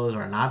else's photos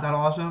are not that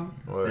awesome,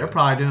 they're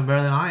probably doing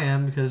better than I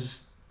am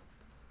because.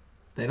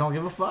 They don't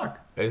give a fuck.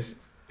 It's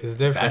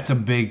different. That's a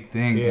big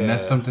thing, and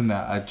that's something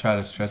that I try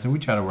to stress, and we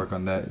try to work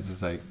on that. It's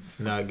just like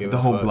not give the a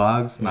whole fuck.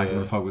 blog's not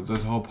gonna fuck with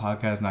this whole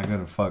podcast. Not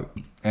gonna fuck.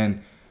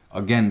 And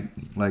again,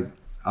 like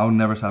I'll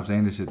never stop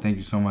saying this shit. Thank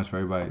you so much for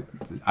everybody.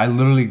 I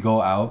literally go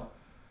out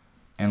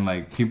and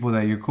like people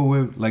that you're cool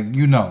with, like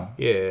you know.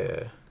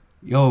 Yeah.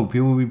 Yo,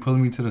 people be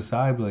pulling me to the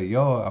side, like,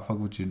 yo, I fuck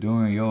what you're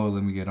doing. Yo,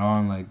 let me get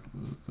on. Like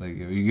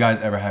if you guys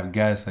ever have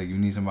guests, like you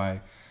need somebody.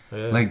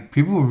 Yeah. Like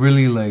people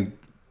really like.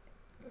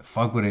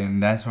 fuck with it,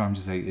 and that's why I'm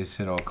just like, this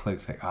shit all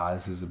clicks. Like,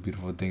 this is a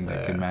beautiful thing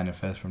that could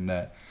manifest from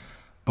that.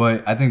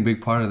 But I think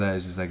big part of that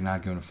is just like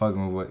not giving a fuck.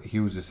 And what he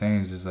was just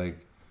saying is just like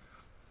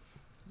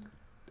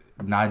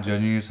not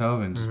judging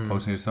yourself and just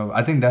posting yourself.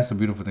 I think that's the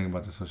beautiful thing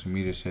about the social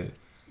media shit.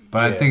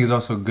 But I think it's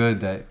also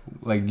good that,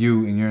 like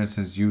you, in your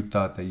instance, you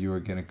thought that you were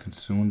getting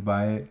consumed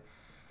by it,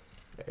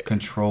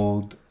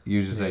 controlled.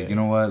 You're just like, you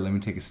know what? Let me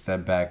take a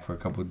step back for a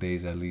couple of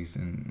days at least.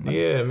 And like,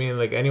 I mean,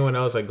 like anyone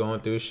else, like going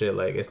through shit,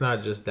 like it's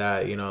not just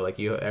that, you know, like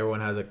everyone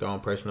has like their own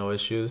personal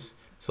issues.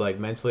 So like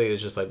mentally,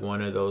 it's just like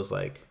one of those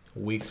like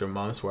weeks or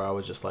months where I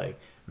was just like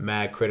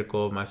mad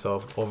critical of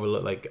myself,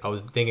 like I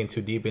was thinking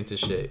too deep into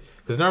shit.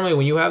 Because normally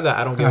when you have that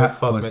I don't give a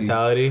fuck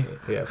mentality,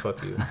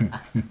 fuck you.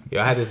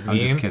 I had this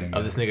meme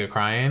of this nigga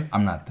crying.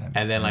 I'm not that.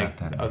 And then like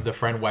the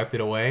friend wiped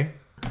it away,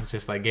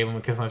 just like gave him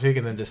a kiss on the cheek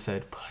and then just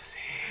said pussy.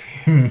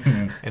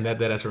 And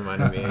that's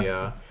reminded me,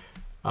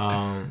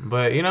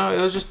 but you know,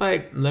 it was just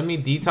like, let me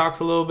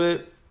detox a little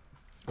bit,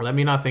 let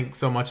me not think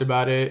so much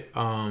about it,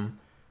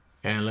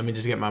 and let me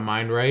just get my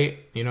mind right.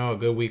 You know, a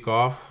good week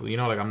off. You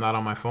know, like I'm not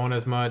on my phone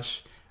as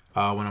much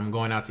when I'm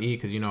going out to eat,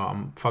 because you know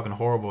I'm fucking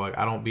horrible. Like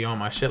I don't be on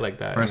my shit like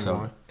that. First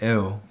off, ew.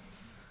 Oh,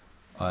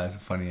 that's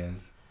funny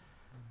as.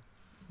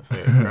 Let's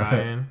say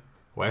crying,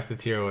 wipes the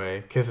tear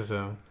away, kisses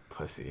him,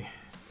 pussy.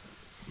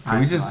 Can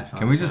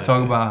we just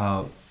talk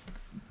about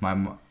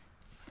how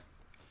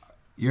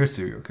you're a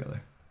serial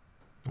killer?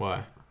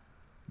 Why?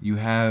 You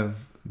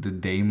have the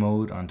day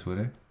mode on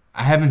Twitter.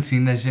 I haven't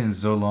seen that shit in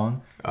so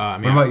long. I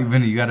mean, what about you,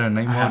 Vinny? You got it on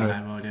night mode? I have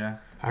night mode, yeah.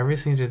 I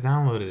recently just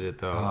downloaded it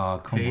though. Oh,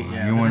 come on.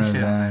 Yeah, You're one of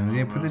them.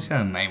 Yeah, put this shit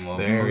on night mode.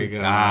 There we go.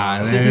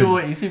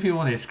 You see people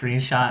when they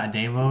screenshot a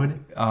day mode,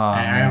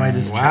 and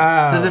everybody just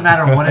doesn't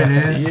matter what it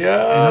is. Yo, it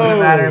doesn't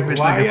matter if it's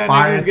like a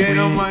fire tweet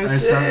on my or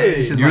shit? something.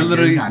 It's just You're like,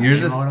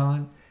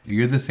 literally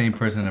you're the same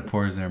person that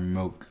pours their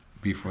milk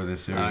before the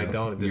cereal.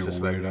 Don't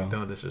disrespect that.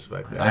 Don't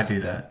disrespect that. I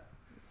do that.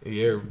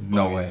 You're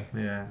no way.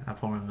 Yeah, I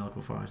pour my milk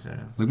before my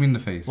cereal. Look me in the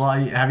face. Well,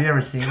 have you ever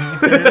seen me eat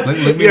cereal? look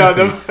me in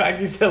the face. Like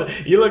you said,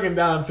 you're looking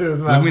down too. It's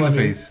look me in the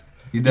face.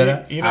 You dead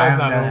ass? You know it's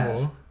not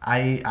normal.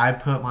 I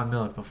put my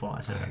milk before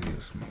my cereal.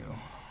 Dios mío.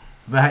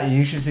 But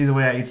you should see the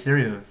way I eat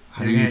cereal.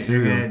 How do you eat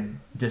cereal? You're gonna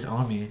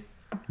disown me.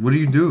 What do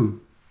you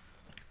do?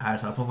 Alright,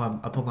 so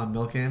I put my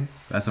milk in.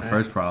 That's the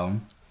first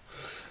problem.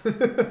 And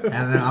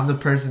then I'm the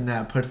person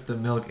that puts the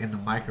milk in the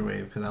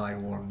microwave because I like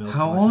warm milk.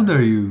 How old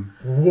are you?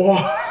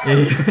 What?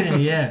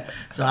 Yeah.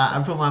 So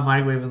I put my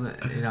microwave in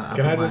the. You know,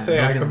 Can I just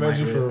say I commend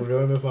you for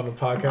revealing this on the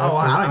podcast? Oh,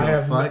 I don't give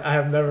a fuck. I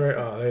have never.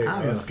 Oh, there you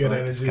go. That's good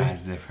energy. This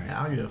guy's different.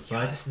 I don't give a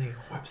fuck. This nigga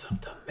wipes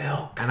up the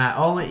milk. And I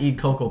only eat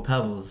Cocoa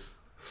Pebbles.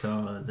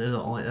 So that's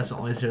the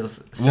only cereal.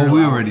 Well,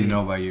 we already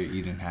know about your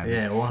eating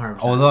habits. Yeah, 100%.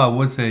 Although I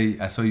would say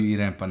I saw you eat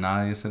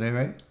empanada yesterday,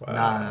 right? Wow.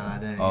 Nah, I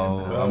didn't.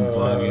 Oh, I'm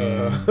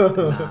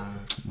bugging. Nah.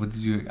 What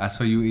did you? I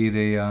saw you eat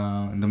the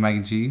mac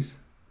and cheese.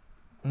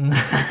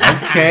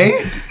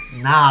 Okay.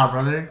 Nah,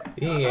 brother.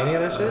 You ain't any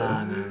of that shit?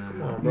 Nah.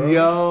 Come on,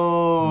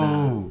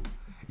 bro.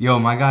 Yo,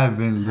 my guy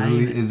Vin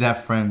literally is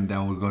that friend that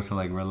would go to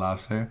like Red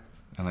Lobster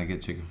and like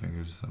get chicken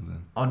fingers or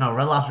something. Oh no,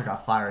 Red Lobster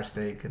got fire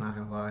steak. I'm not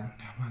gonna lie.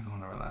 I'm not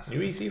going to Red Lobster.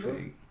 You eat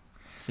seafood?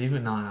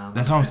 Seafood? No.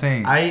 That's what I'm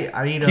saying.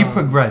 I eat. He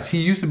progressed.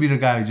 He used to be the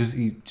guy who just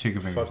eat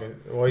chicken fingers.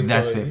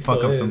 That's it.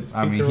 Fuck up some.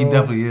 I mean, he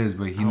definitely is,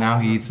 but he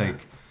eats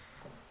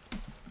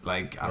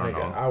like I don't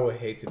know. I would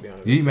hate to be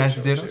honest. You eat mashed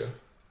potatoes?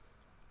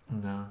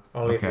 No.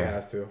 Only if he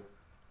has to.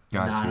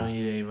 Got you. I don't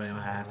eat anybody if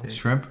I have to.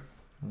 Shrimp?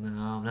 No,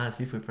 I'm not a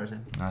seafood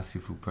person. Not a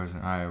seafood person.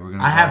 All right, we're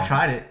gonna. I have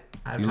tried it.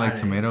 You like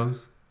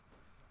tomatoes?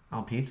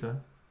 On pizza.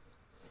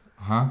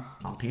 Huh?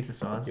 On pizza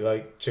sauce. You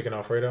like chicken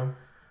Alfredo?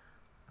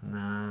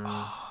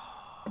 Nah.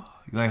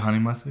 You like honey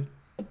mustard?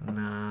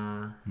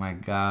 Nah. My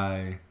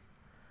guy.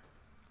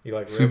 You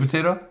like sweet ribs?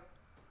 potato?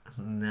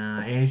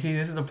 Nah. And you see,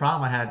 this is the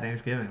problem I had at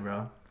Thanksgiving,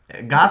 bro.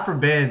 God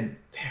forbid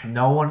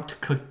no one to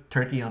cook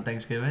turkey on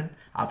Thanksgiving.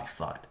 I'll be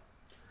fucked.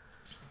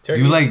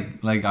 Turkey? Do you like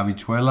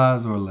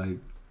habichuelas or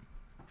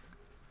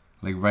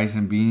like rice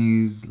and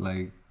beans?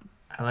 Like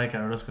I like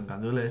arroz con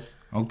gandules.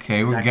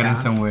 Okay, we're that getting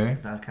counts. somewhere.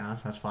 That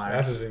counts. That's fire.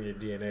 That's just in your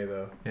DNA,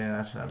 though.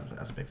 Yeah, that's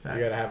a big fact.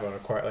 You gotta have it on a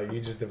quart. Like you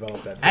just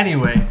developed that. Taste.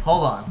 Anyway,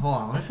 hold on.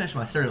 Let me finish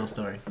my cereal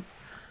story.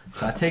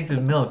 So I take the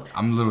milk.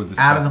 I'm a little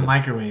disgusted. Out of the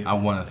microwave. I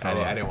want to throw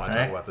up. I didn't want to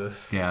talk about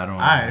this. Yeah, I don't.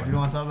 All right, if you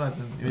want to talk about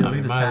this, we can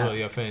just might pass. as well.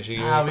 You're finished. We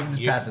can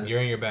just pass this.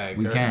 You're in your bag.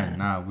 We can.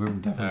 Nah, we're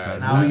definitely right.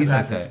 passing. Who eats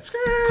like that?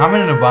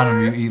 Comment in the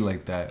bottom if you eat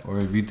like that, or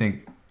if you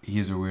think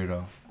he's a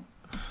weirdo.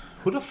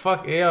 Who the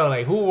fuck? Yeah,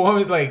 like who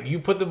warms? Like you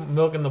put the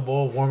milk in the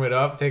bowl, warm it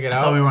up, take it out.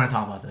 I thought we weren't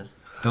talking about this.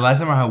 The last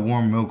time I had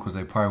warm milk was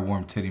like probably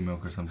warm titty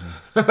milk or something.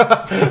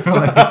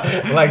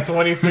 like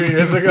 23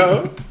 years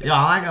ago. Yo,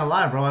 I'm not gonna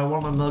lie, bro. I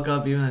warm my milk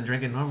up even and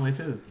drink it normally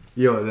too.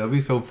 Yo, that'd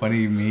be so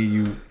funny if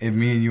me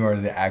and you are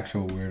the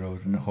actual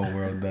weirdos and the whole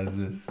world does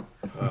this.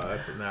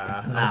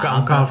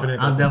 I'm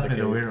confident. I'm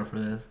definitely the weirdo for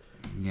this.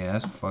 Yeah,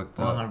 that's fucked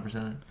up.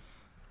 100%.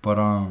 But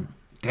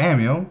damn,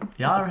 yo.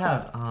 Y'all ever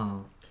have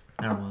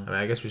Never mind.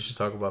 I guess we should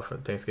talk about for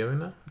Thanksgiving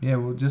now. Yeah,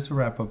 well, just to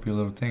wrap up your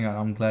little thing,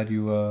 I'm glad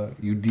you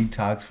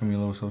detox from your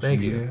little social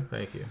media.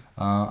 Thank you.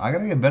 I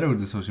gotta get better with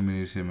the social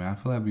media shit, man. I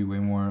feel like I'd be way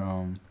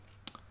more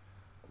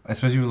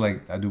especially with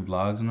like I do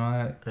blogs and all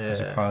that. Yeah. I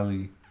should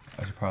probably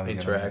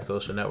Interact,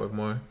 social network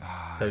more.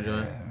 Type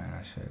joint. Man,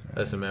 I should. Man.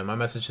 Listen, man, my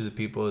message to the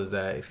people is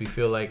that if you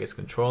feel like it's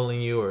controlling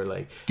you or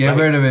like Get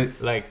rid of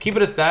it. Like keep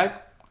it a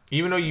stack.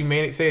 Even though you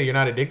may say you're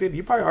not addicted,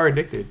 you probably are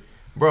addicted.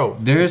 Bro,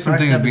 there is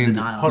something of being.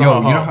 Hold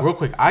on, real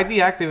quick. I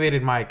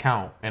deactivated my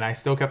account and I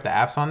still kept the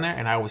apps on there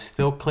and I was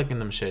still clicking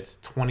them shits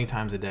 20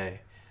 times a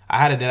day. I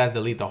had to deadass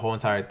delete the whole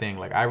entire thing.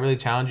 Like, I really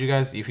challenge you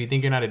guys. If you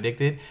think you're not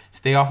addicted,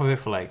 stay off of it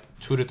for like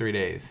 2 to 3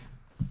 days.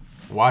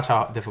 Watch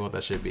how difficult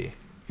that should be.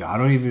 Yeah, I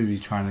don't even be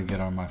trying to get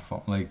on my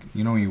phone. Like,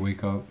 you know when you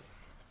wake up,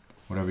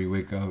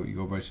 you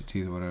go brush your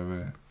teeth or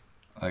whatever.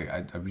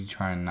 Like, I be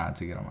trying not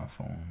to get on my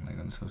phone, like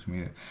on social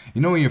media.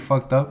 You know when you're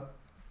fucked up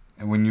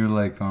and when you're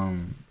like,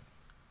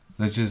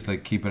 let's just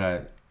like keep it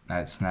at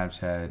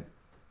Snapchat,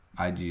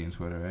 IG, and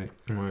Twitter, right?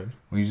 Right.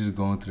 When you just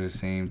going through the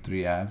same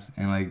 3 apps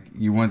and like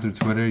you went through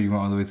Twitter, you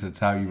went all the way to the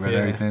top, you read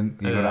everything.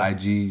 You go to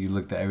IG, you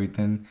looked at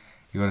everything.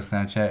 You go to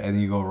Snapchat and then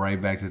you go right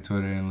back to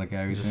Twitter and look at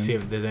everything. Just see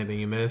if there's anything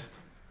you missed.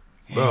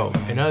 Bro,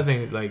 another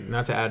thing, like,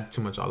 not to add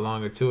too much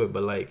longer to it,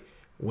 but like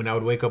when I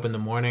would wake up in the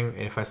morning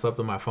and if I slept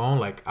on my phone,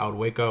 like I would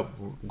wake up,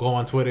 go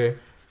on Twitter,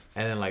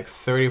 and then like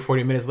 30 or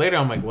 40 minutes later,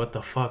 I'm like, what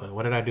the fuck? Like,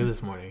 what did I do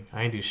this morning?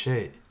 I ain't do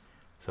shit.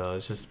 So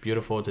it's just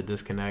beautiful to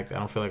disconnect. I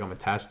don't feel like I'm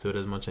attached to it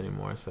as much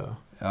anymore. So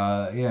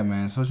yeah,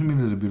 man, social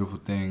media is a beautiful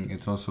thing.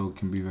 It also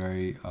can be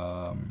very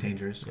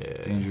dangerous.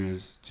 Yeah.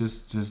 Dangerous.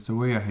 Just the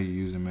way how you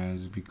use it, man.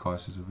 Just be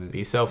cautious of it.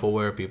 Be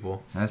self-aware,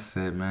 people. That's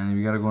it, man. If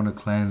you gotta go on a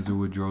cleanse, do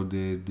what Dro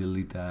did.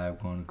 Delete the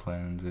app, go on a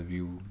cleanse. If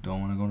you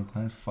don't want to go on a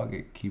cleanse, fuck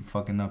it. Keep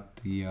fucking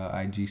up the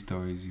IG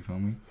stories. You feel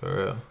me? For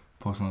real.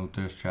 Posting little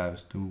thirst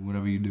traps. Do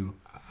whatever you do.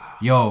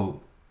 Yo,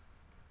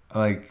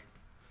 like,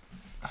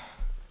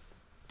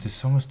 there's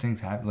so much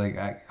things happen. Like,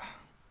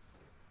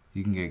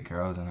 you can get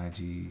girls on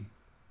IG.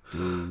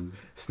 Dudes.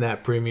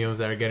 Snap premiums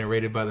that are getting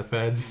rated by the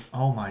feds.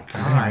 Oh my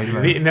god!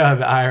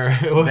 The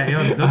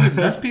IRA.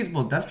 That's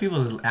people's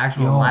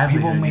actual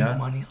livelihood. People make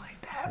money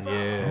like that, bro.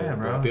 Yeah,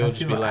 bro. People That's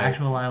just be like,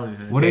 actual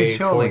livelihood. What they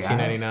show, like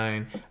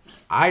 $14.99.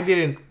 I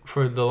didn't,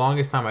 for the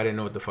longest time, I didn't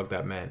know what the fuck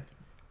that meant.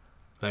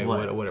 Like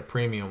what a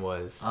premium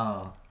was.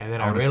 Oh. And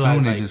then I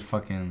realized, like, just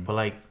fucking. But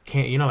like,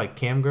 like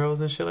cam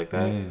girls and shit like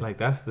that. Yeah. Like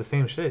that's the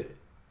same shit.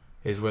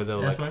 Is where they'll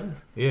like,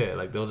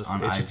 like they'll just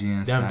on it's IG just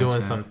and them Snapchat.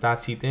 doing some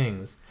thotty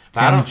things.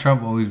 Tiana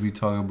Trump always be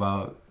talking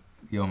about,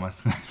 yo, my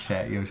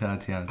Snapchat. Yo, shout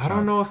out to Tiana Trump. I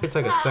don't know if it's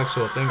like a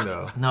sexual thing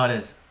though. No, it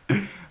is.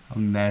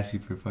 I'm nasty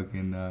for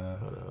fucking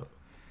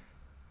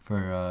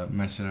for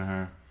mentioning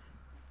her.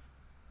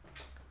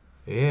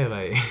 Yeah,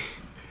 like.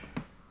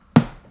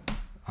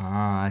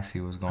 I see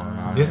what's going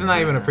on. This is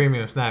not even a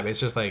premium snap. It's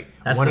just like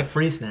that's the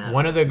free snap.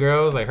 One of the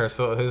girls, like this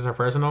is her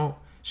personal.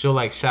 She'll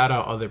like shout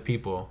out other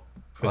people.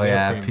 Oh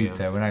yeah, I peeped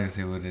that. We're not gonna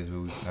say what it is,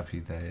 but I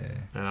peeped that. Yeah.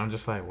 And I'm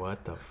just like,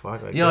 what the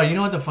fuck? Like, yo, you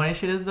know what the funny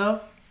shit is though?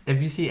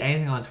 If you see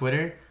anything on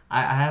Twitter,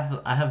 I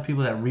have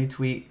people that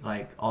retweet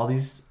like all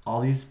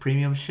these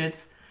premium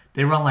shits.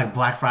 They run like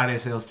Black Friday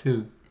sales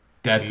too.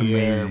 That's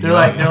amazing. They're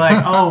like,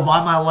 oh,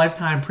 buy my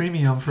lifetime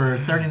premium for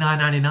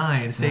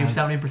 $39.99, save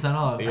 70%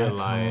 off. You're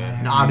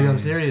lying. Nah, dude, I'm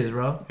serious,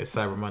 bro. It's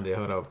Cyber Monday.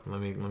 Hold up, let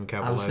me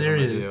capitalize I'm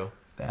serious. on the deal.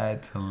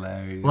 That's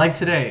hilarious. Like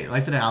today,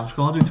 I'm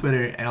scrolling through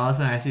Twitter and all of a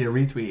sudden I see a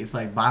retweet. It's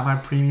like, buy my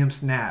premium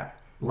snap,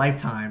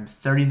 lifetime,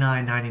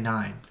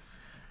 $39.99.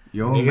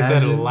 Yo, nigga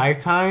said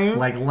lifetime.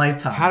 Like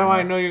lifetime. How do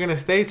I know you're gonna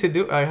stay to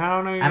do? Like,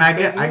 how do I know? You're and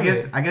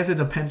gonna I guess it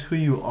depends who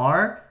you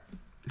are,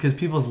 because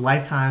people's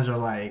lifetimes are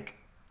like,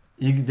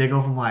 they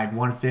go from like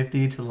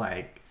 150 to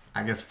like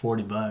I guess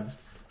 $40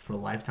 for a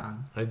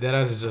lifetime. Like that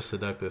is just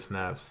seductive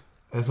snaps.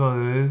 That's all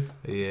it is.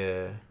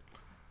 Yeah.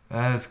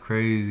 That's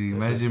crazy.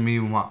 Imagine me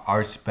with my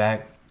arch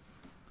back.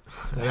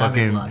 That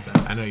makes a lot of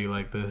sense. I know you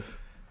like this.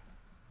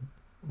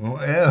 Well,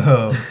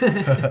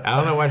 I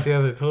don't know why she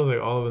has her toes like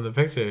all up in the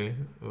picture,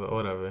 but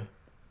whatever.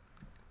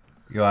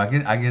 Yo, I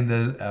can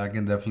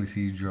definitely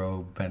see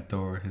Dro bent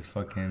over his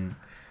fucking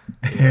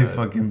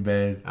fucking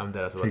bed. I'm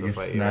dead about to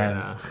fight you right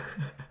now.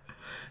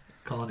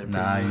 Calling it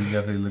nah, premium. you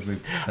definitely look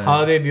like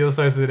Holiday deal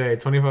starts today.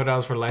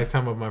 $25 for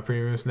lifetime of my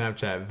premium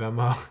Snapchat.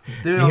 Venmo.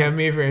 Dude, DM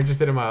me if you're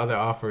interested in my other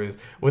offers.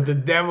 With the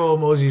devil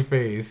emoji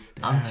face.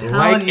 I'm telling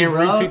like you, and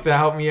bro. retweet to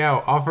help me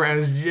out. Offer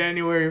ends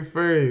January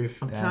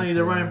 1st. I'm telling you,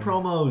 they're running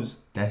promos.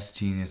 That's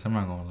genius. I'm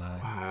not gonna lie.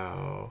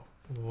 Wow.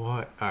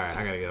 What? Alright,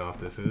 I gotta get off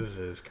this. This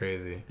is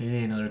crazy. You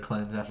need another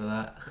cleanse after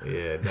that.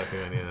 Yeah,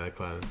 definitely need another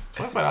cleanse.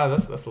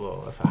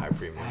 $25, that's a high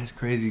premium. That's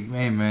crazy.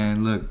 Hey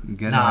man, look,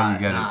 get it how you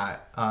get it.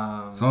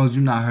 As long as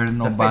you're not hurting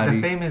The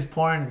nobody. famous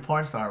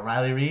porn star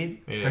Riley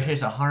Reid, her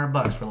shit's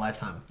 $100 for a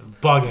lifetime.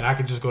 Bugging. I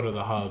could just go to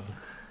the hub.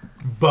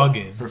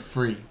 Bugging. For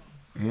free.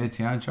 Yeah,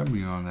 Tiana Trump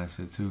be on that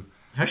shit too.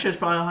 Her shit's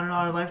probably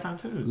 $100 lifetime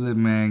too. Look,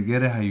 man,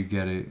 get it how you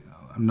get it.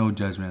 No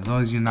judgment. As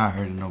long as you're not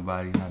hurting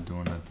nobody, you're not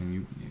doing nothing.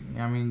 You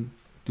I mean,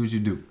 do what you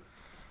do.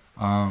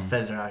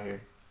 Feds are out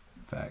here.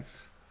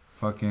 Facts.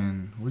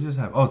 fucking. We just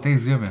have. Oh,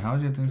 Thanksgiving. How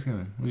was your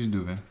Thanksgiving? What'd you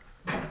do, Vin?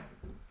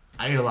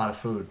 I ate a lot of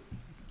food.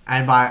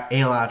 And by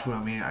ate a lot of food,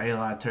 I mean I ate a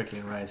lot of turkey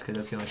and rice because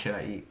that's the only shit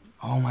I eat.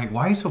 Oh my!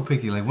 Why are you so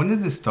picky? Like, when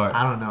did this start?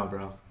 I don't know,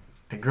 bro.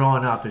 And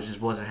growing up, it just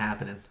wasn't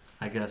happening.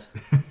 I guess.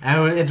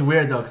 And it's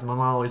weird though, because my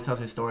mom always tells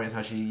me stories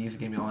how she used to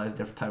give me all this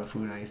different type of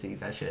food, and I used to eat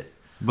that shit.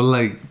 But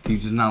like, do you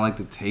just not like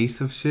the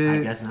taste of shit?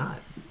 I guess not.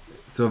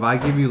 So if I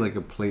give you like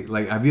a plate,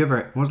 like, have you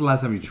ever? When was the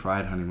last time you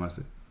tried honey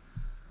mustard?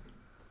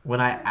 When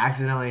I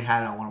accidentally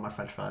had it on one of my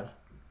French fries.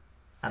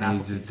 And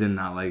you just did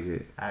not like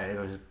it. It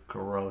was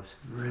gross.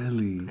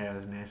 Really? Yeah, it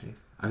was nasty.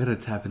 I gotta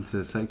tap into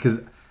the site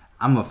because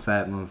I'm a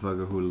fat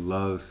motherfucker who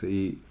loves to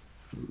eat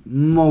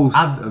most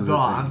of the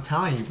I'm things.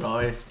 telling you, bro.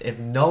 If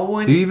no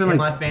one Do you even in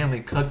like- my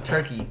family cooked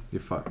turkey,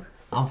 You're fucked.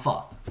 I'm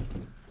fucked.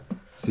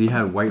 So you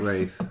had white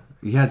rice.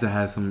 You had to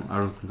have some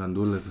arroz con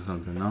gandules or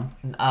something, no?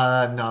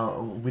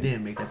 No, we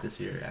didn't make that this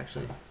year,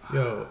 actually.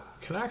 Yo,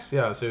 can I ask you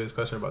a serious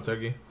question about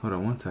turkey? Hold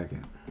on 1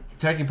 second.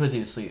 Turkey puts you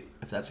to sleep,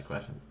 if that's your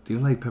question. Do you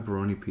like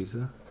pepperoni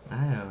pizza? I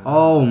don't know.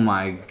 Oh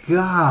my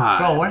god.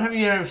 Bro, when have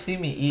you ever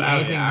seen me eat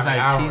anything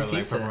besides cheese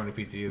like pizza? pepperoni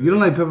pizza either. You don't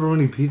like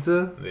pepperoni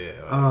pizza?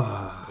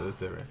 Yeah, it was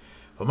different.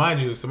 But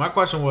mind you, so my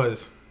question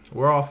was,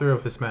 we're all three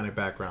of Hispanic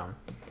background.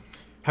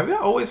 Have you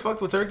always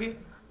fucked with turkey?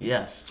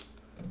 Yes.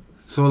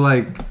 So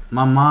like,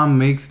 my mom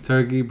makes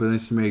turkey, but then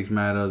she makes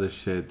mad other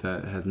shit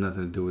that has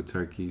nothing to do with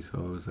turkey. So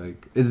it was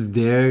like, it's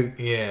there.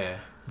 Yeah.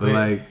 But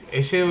like,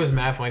 it shit was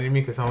mad funny to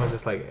me because someone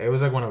just like, it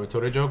was like one of a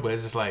Twitter joke, but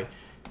it's just like,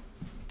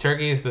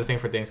 turkey is the thing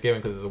for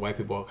Thanksgiving because it's a white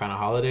people kind of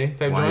holiday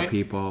type white joint.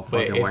 people,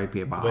 fucking white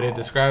people. But it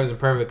describes it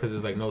perfect because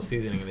it's like no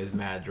seasoning and it's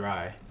mad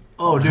dry.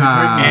 Oh, dude,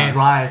 Nah. turkey is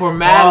dry as For fuck.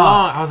 mad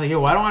long, I was like, yo,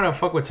 why don't I want to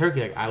fuck with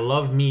turkey? Like, I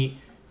love meat.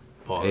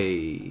 Pause.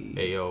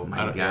 Hey, yo,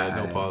 my yeah,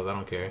 no guy. pause. I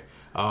don't care.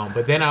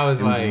 But then I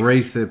was like,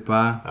 Embrace it,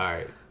 pa. all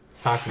right,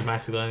 toxic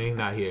masculinity,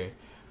 not here.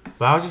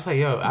 But I was just like,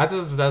 yo, I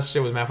just that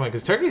shit was mad funny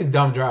because turkey is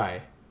dumb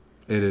dry.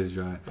 It is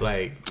dry.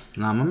 Like,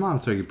 Nah, my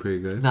mom's turkey pretty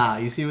good. Nah,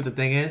 you see what the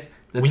thing is?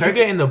 The when turkey,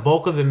 you get in the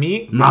bulk of the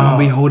meat, Mama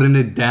be holding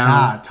it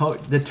down.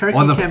 the turkey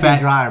All the can fat-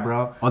 be dry,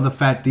 bro. All the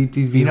fat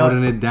titis be You know-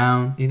 holding it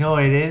down. You know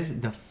what it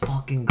is? The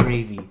fucking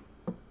gravy.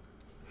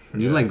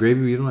 You like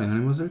gravy, but you don't like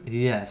honey mustard?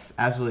 Yes,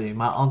 absolutely.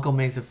 My uncle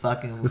makes the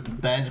fucking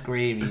best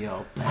gravy,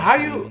 yo. Best how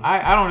gravy. you?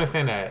 I don't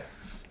understand that.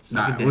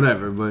 Nah, Suck a dick.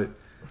 whatever. But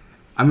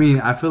I mean,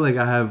 I feel like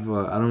I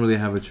don't really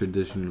have a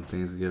traditional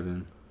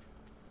Thanksgiving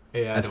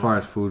Yeah, as far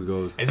as food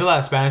goes. it's a lot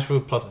of Spanish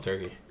food plus a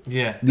turkey.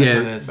 Yeah, that's what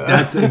it Yeah, is.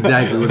 that's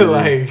exactly what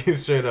it is. Like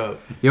straight up.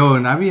 Yo,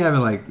 and I be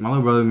having like my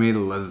little brother made a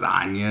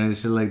lasagna and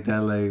shit like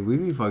that. Like we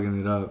be fucking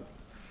it up.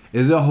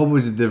 There's a whole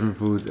bunch of different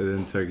foods, and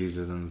then turkey's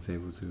just on the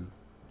table too.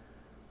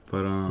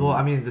 But Well,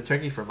 I mean, the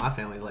turkey for my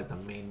family is like the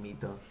main meat,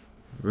 though.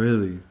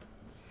 really,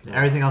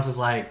 Everything else is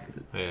like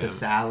Yeah, the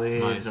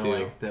salads mine or too.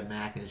 like the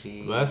mac and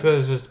cheese. Well, that's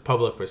because it's just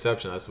public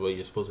perception. That's what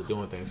you're supposed to do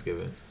on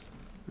Thanksgiving.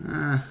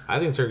 eh, I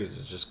think turkey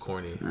is just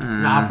corny. No,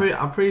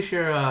 I'm pretty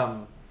sure.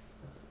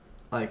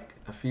 Like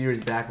a few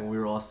years back when we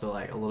were all still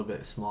like a little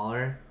bit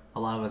smaller, a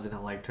lot of us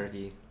didn't like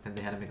turkey, and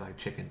they had to make like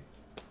chicken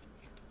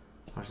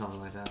or something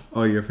like that.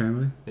 Oh, your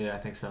family? Yeah, I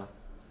think so.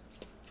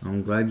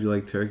 I'm glad you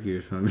like turkey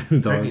or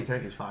something. dog.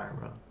 Turkey's fire,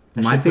 bro.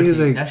 My shit thing puts is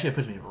me- like, that shit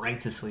puts me right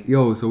to sleep.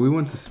 yo, so we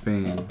went to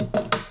Spain,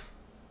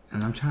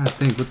 and I'm trying to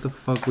think, what the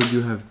fuck would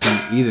you have been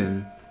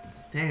eating?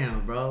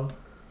 Damn, bro.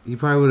 You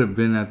probably would have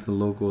been at the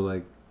local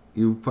like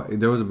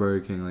there was a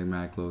Burger King like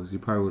Maclo's. You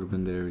probably would have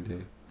been there every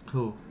day.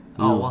 Cool.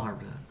 Oh, Ooh. 100%.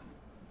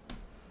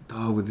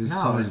 Dog, but there's No,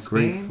 so in much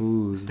great Spain?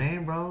 food.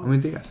 Spain, bro. I mean,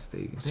 they got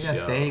steak. They got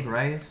Yo. steak,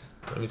 rice.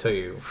 Let me tell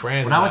you,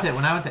 France. When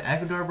I went to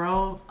Ecuador,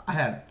 bro, I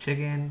had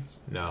chicken,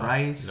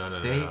 rice, no.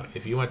 steak,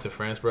 If you went to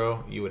France,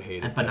 bro, you would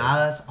hate it.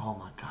 empanadas. Oh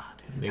my god,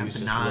 dude. Niggas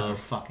just Empanadas love are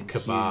fucking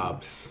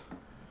kebabs.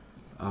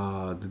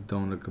 The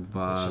donut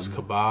kebab. It's just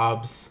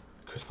kebabs,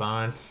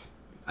 croissants.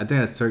 I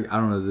think that's turkey. I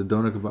don't know, the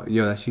donut kebab.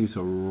 Yo, that shit used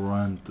to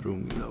run through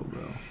me though,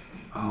 bro.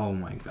 Oh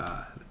my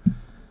god.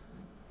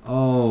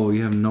 Oh,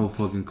 you have no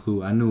fucking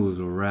clue. I knew it was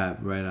a wrap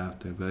right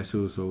after, but that shit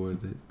was so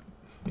worth it.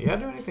 You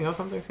gotta do anything else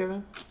on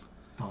Thanksgiving?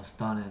 Oh,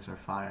 stunners are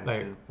fire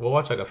Like, too. we'll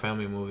watch like a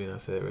family movie and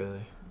that's it,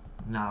 really.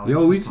 Nah,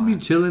 Yo, we just fun. be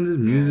chilling, this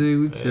music,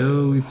 we Yeah.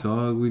 chill, we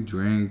talk, we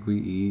drink, we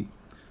eat.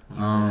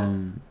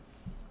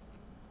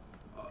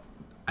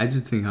 I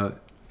just think how,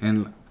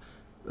 and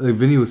like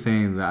Vinny was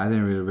saying that I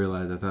didn't really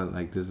realize, I thought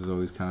like this was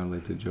always kind of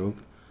like the joke,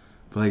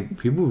 but like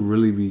people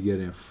really be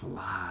getting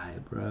fly,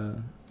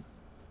 bruh,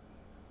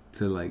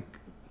 to like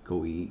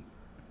go eat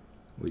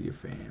with your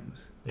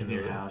fams. In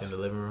your the house. in the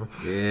living room.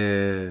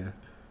 Yeah.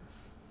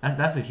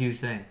 That's a huge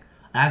thing.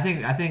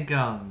 And I think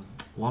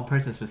one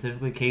person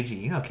specifically,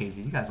 KG. You know KG.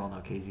 You guys all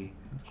know KG.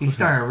 He's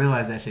starting to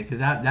realize that shit because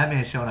that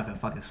man's showing up in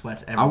fucking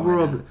sweats I everywhere.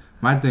 wear now. up.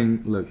 My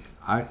thing, look,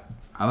 I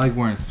like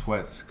wearing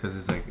sweats because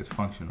it's like it's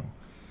functional.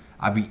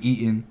 I be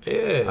eating.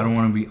 Yeah. I don't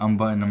want to be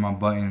unbuttoning my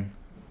button.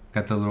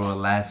 Got the little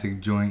elastic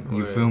joint.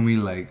 You Right. feel me?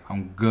 Like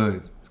I'm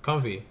good. It's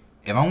comfy.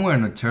 If I'm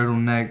wearing a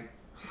turtleneck,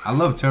 I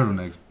love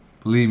turtlenecks,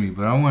 Believe me,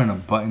 but I'm wearing a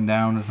button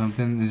down or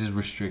something. It just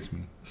restricts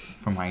me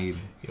from my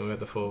eating. You don't get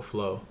the full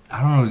flow.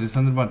 I don't know. It's just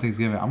something about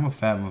Thanksgiving. I'm a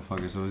fat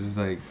motherfucker, so it's just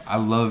like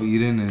I love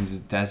eating, and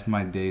that's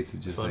my day to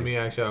just. So like, let me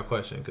ask y'all a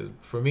question, because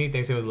for me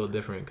Thanksgiving is a little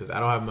different because I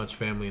don't have much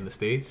family in the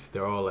States.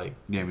 They're all like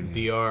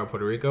DR or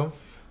Puerto Rico,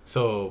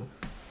 so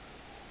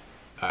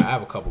I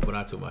have a couple, but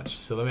not too much.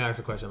 So let me ask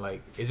a question: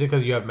 like, is it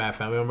because you have mad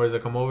family members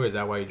that come over? Is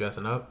that why you're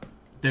dressing up?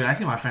 Dude, I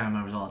see my family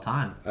members all the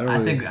time.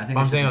 I think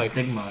I'm saying like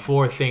stigma.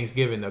 For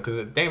Thanksgiving though,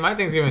 because my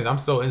Thanksgiving I'm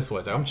still in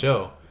sweats. Like, I'm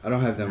chill. I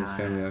don't have that much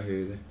family out here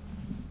either.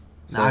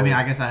 So, I mean,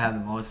 I guess I have the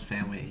most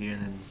family here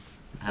than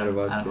out of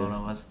all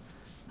of us.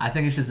 I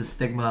think it's just a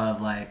stigma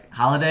of like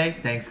holiday,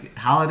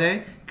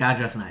 gotta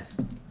dress nice.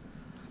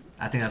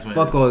 I think that's what.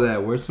 Fuck all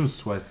that. Wear some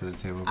sweats to the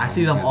table. Bro. I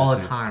see them all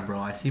the time, bro.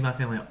 I see my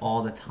family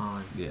all the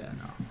time. Yeah,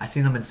 no. I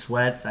see them in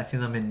sweats. I see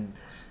them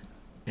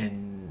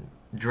in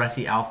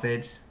dressy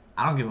outfits.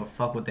 I don't give a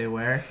fuck what they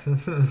wear.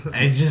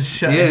 It just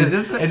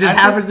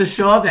happens to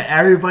show up that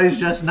everybody's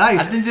just nice.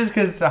 I think just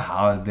because it's the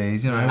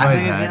holidays, you know,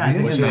 everybody's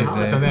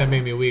happy. Something that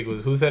made me weak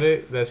was who said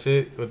it? That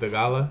shit with the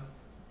gala.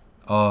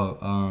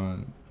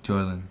 Oh,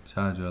 Jordan.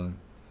 Shout out Jordan.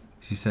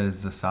 She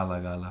says the Sala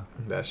Gala.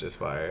 That's just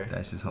fire.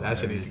 That's just hilarious.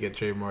 That shit needs to get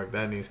trademarked.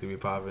 That needs to be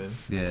popping.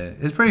 Yeah,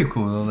 it's pretty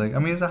cool though. Like, I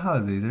mean, it's the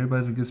holidays.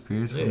 Everybody's in good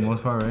spirits for the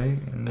most part, right?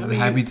 And it's a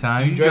happy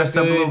time. You dress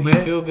up a little bit.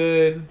 You feel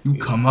good. You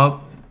come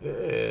up.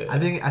 Yeah. I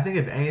think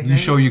if anything, you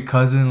show your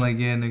cousin like,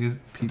 yeah, niggas,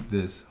 peep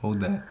this, hold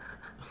that.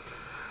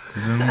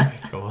 You feel me?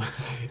 Come on.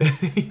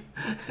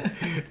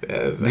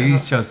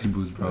 These Chelsea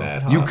boots,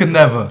 bro. You could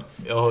never.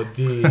 Oh,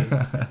 D.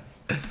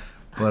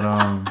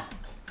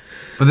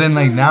 But then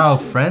like now,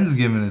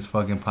 Friendsgiving is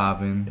fucking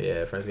popping.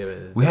 Yeah,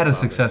 Friendsgiving is. We had a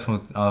successful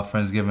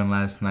Friendsgiving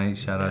last night.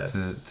 Shout out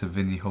to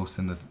Vinny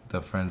hosting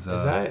the Friends.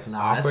 Is that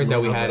awkward that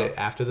we had it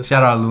after the?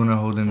 Shout out Luna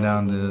holding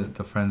down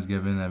the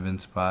Friendsgiving at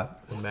Vin's spot.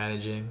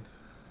 Managing.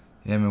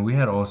 Yeah, man, we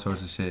had all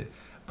sorts of shit.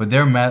 But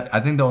they're mad. I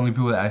think the only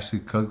people that actually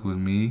cooked was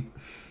me,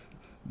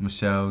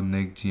 Michelle,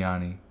 Nick,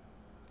 Gianni.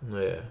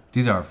 Yeah.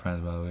 These are our friends,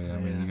 by the way. I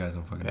mean, you guys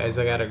don't fucking know. It's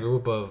like at a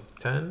group of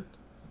 10?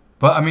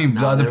 But, I mean,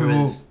 the other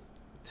people...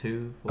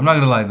 2, 4, I'm not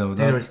going to lie, though.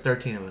 There was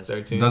 13 of us.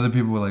 13? The other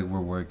people were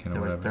working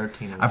or whatever. There was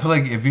 13 of us. I feel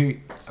like if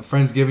you...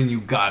 Friendsgiving,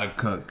 you gotta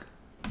cook.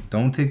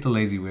 Don't take the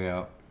lazy way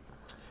out.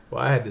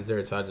 Well, I had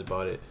dessert, so I just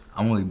bought it.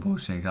 I'm only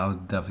bullshitting. I was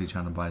definitely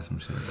trying to buy some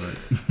shit,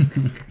 but...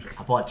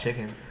 I bought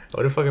chicken.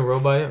 What did fucking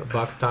robot? A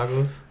box of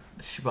tacos?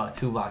 She bought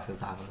 2 boxes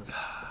of tacos.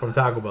 From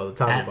Taco Bell, the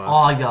taco and box.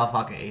 all y'all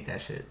fucking ate that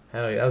shit.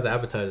 Hell yeah, that was the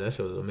appetizer. That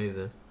shit was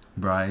amazing.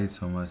 Bro, I ate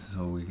so much this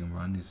whole weekend, bro.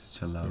 I need to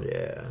chill out.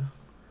 Yeah.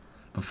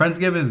 But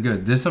Friendsgiving is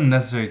good. There's some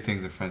necessary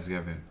things at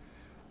Friendsgiving.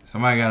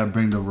 Somebody gotta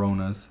bring the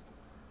Ronas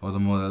or the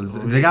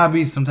Modelos. There gotta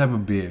be some type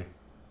of beer.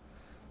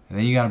 And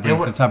then you gotta bring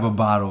some type of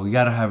bottle. You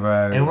gotta have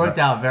a... It worked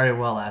out very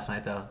well last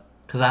night, though.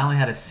 Because I only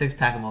had a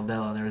 6-pack of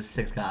Modelo and there was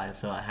 6 guys.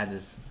 So I had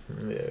just...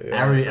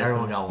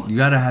 everyone got one. You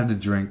gotta have the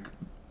drink,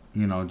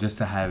 you know, just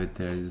to have it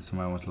there. Just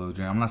somebody wants a little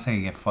drink. I'm not saying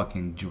you get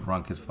fucking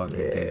drunk as fucking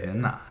things.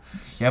 Nah.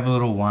 You have a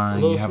little wine.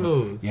 A little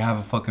smooth. You have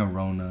a fucking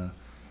Rona.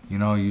 You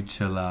know, you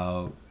chill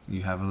out.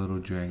 You have a little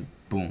drink.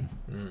 Boom.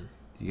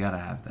 You gotta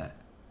have that.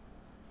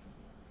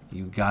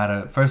 You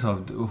gotta... First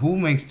off, who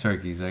makes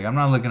turkeys? Like, I'm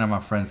not looking at my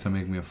friends to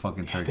make me a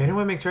fucking turkey. Did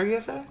anyone make turkey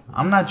yesterday?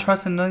 I'm not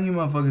trusting none of you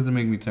motherfuckers to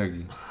make me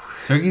turkey.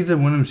 Turkey's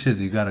one of them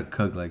shits you gotta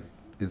cook. Like,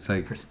 it's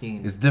like...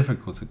 Pristine. It's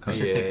difficult to cook. That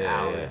shit takes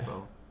hours,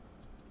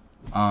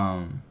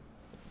 bro.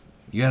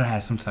 You gotta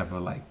have some type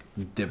of, like,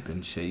 dip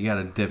and shit. You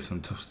gotta dip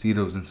some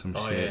Tostitos and some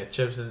shit. Yeah,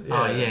 chips and...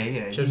 Yeah. Oh,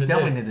 yeah. Chips you and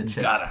definitely dip. need the chips.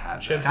 You gotta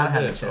have chips gotta and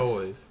have dip, the chips.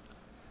 always.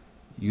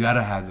 You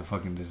gotta have the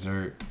fucking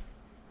dessert.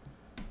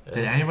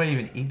 Did anybody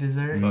even eat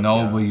dessert?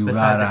 No, but you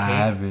gotta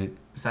have it.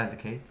 Besides the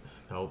cake?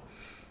 Nope.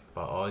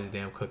 Bought all these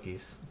damn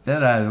cookies.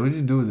 What'd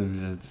you do with them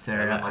shits?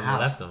 They're at my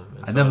house. I left them.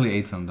 I definitely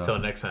ate some, though. Until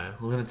next time.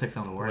 We're gonna take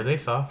some to work. Were they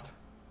soft?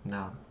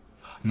 No.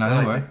 No,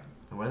 they were.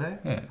 Were they?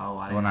 Yeah. Oh,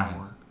 I didn't have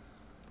one.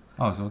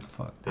 Oh, so what the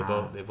fuck?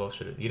 They both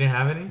should have. You didn't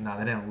have any? No,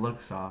 they didn't look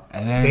soft.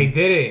 And then they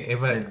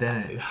didn't. They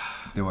didn't.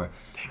 They were.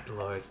 Thank the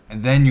Lord.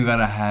 And then you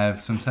gotta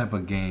have some type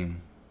of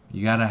game.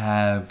 You gotta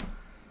have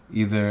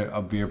either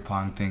a beer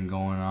pong thing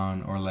going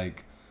on or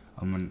like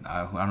I don't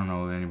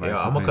know if anybody. Yo,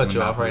 I'm gonna cut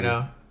you off right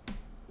now.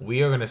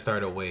 We are gonna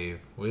start a wave.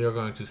 We are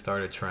going to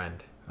start a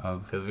trend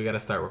because we gotta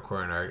start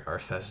recording our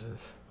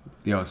sessions.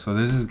 Yo, so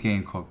there's this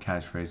game called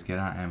Catchphrase. Get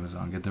on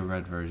Amazon. Get the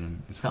red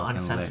version. It's the fucking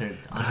uncensored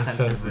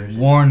lit. version.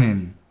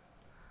 Warning.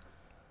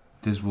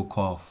 This will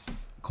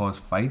cause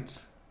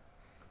fights.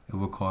 It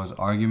will cause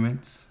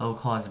arguments. It will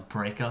cause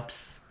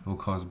breakups. It will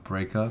cause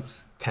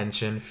breakups.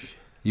 Tension.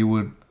 You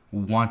would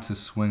want to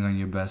swing on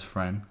your best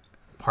friend.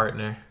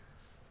 Partner.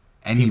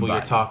 Anybody. People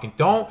you're talking.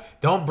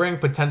 Don't bring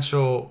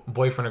potential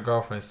boyfriend or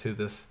girlfriends to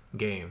this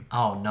game.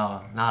 Oh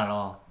no, not at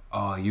all.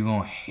 Oh, you're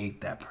gonna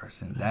hate that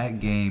person. That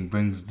game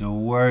brings the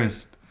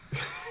worst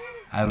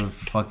out of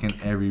fucking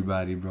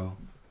everybody, bro.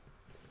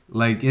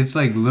 Like, it's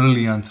like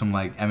literally on some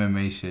like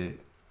MMA shit.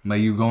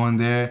 Like, you go in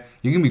there,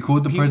 you can be cool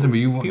with the person, but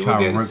you won't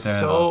try to rip their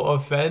head off. People get so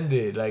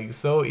offended, like,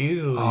 so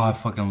easily. Oh, I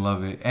fucking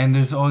love it. And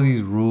there's all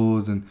these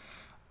rules, and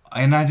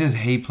And I just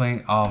hate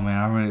playing. Oh man,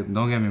 I really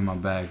don't get me in my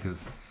bag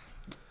because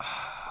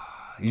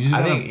you just.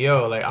 I think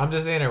like I'm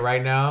just saying it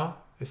right now.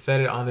 I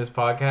said it on this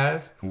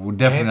podcast. We're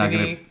definitely Anthony,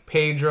 not gonna.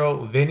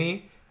 Pedro,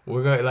 Vinny.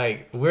 We're gonna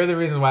we're the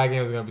reason why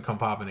game is gonna become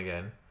popping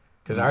again.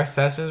 Cause our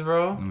sessions,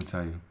 bro. Let me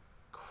tell you.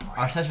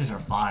 Our sessions are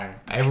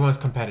fire. Everyone's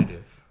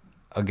competitive.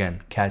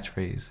 Again,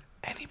 catchphrase.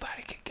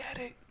 Anybody can get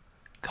it.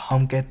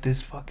 Come get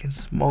this fucking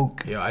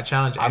smoke. Yo, I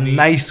challenge. I'm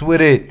nice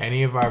with it.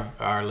 Any of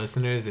our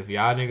listeners, if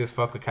y'all niggas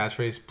fuck with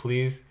catchphrase,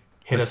 please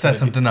hit Let's us. set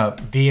something up.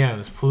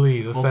 DMs,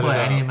 please. Let's We'll set put it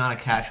up. any amount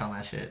of cash on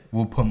that shit.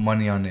 We'll put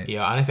money on it.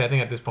 Yeah, honestly, I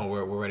think at this point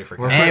we're ready for.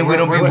 And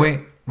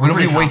we don't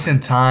be wasting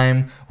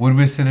time. We'll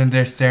be sitting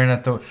there staring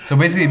at the. So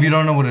basically, if you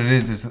don't know what it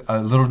is, it's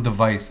a little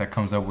device that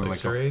comes up with like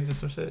charades or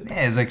some shit.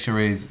 Yeah, it's like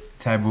charades,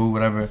 taboo,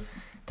 whatever.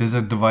 There's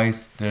a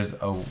device. There's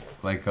a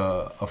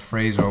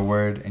phrase or a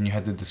word, and you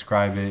have to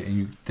describe it.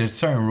 And there's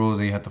certain rules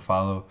that you have to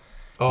follow.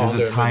 There's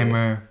a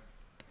timer,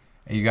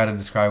 and you got to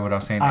describe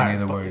without saying any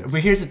of the words.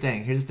 But here's the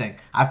thing.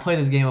 I play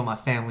this game with my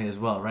family as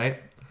well,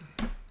 right?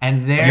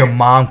 And your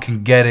mom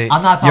can get it.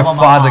 I'm not talking your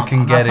about father my mom.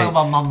 can get it.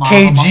 About my mom,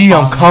 KG,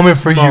 I'm coming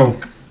for you.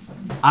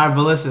 Alright,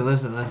 but listen.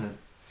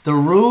 The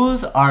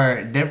rules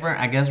are different,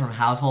 I guess, from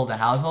household to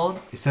household.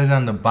 It says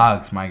on the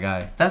box, my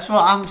guy. That's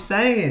what I'm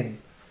saying.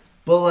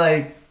 But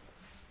like,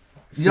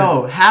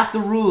 half the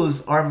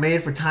rules are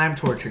made for time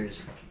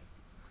tortures.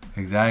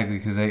 Exactly,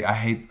 because I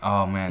hate.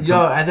 Oh man.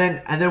 And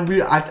then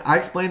I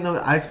explained to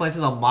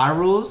them my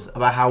rules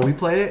about how we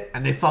play it,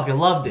 and they fucking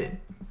loved it.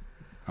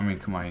 I mean,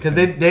 come on. Because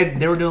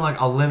they were doing like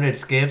unlimited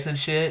skips and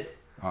shit.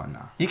 Oh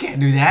no. You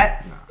can't do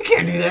that. No. You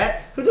can't do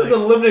that. Who does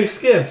unlimited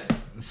skips?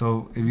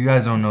 So if you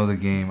guys don't know the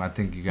game, I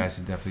think you guys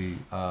should definitely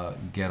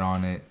get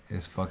on it.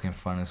 It's fucking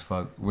fun as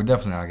fuck. We're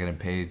definitely not getting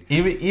paid.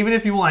 Even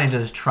if you want to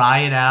just try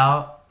it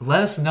out,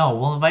 let us know.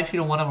 We'll invite you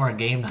to one of our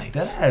game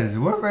nights.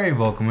 We're very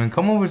welcome, man.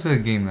 Come over to the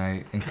game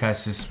night and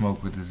catch this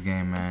smoke with this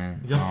game,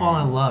 man. You'll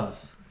fall in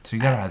love. So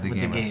you gotta have the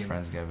game at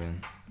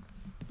Friendsgiving.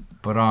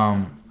 But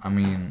I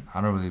mean, I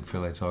don't really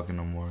feel like talking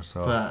no more.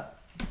 So. But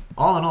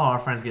all in all,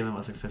 our Friendsgiving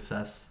was a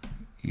success.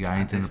 You got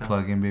anything to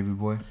plug in, baby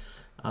boy?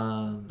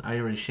 I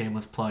already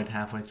shameless plugged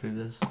halfway through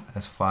this.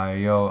 That's fire.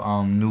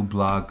 Yo, new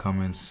blog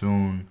coming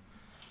soon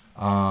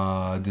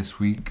this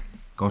week.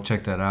 Go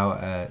check that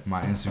out at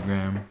my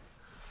Instagram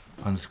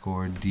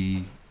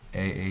 _DAAZED.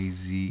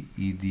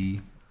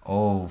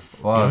 Oh,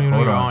 fuck. You don't even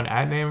know your own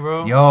ad name,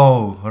 bro?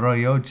 Yo, hold on.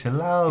 Yo, chill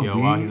out, Yo,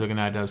 while he's looking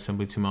at that,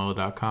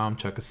 simply2mellow.com.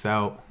 Check us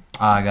out.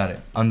 I got it.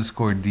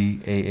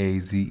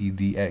 _DAAZEDX.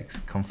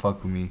 Come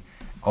fuck with me.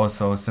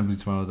 Also,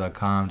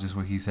 simply2mellow.com, just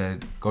what he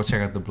said. Go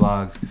check out the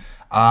blogs.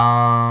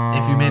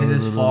 If you made it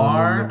this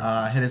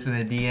far, hit us in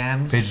the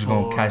DMs. Paige is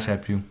gonna cash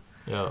app you.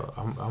 Yo,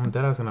 I'm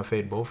dead ass gonna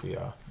fade both of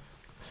y'all.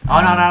 Oh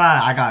no!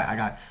 I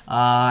got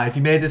it. If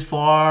you made it this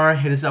far,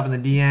 hit us up in the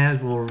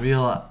DMs. We'll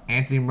reveal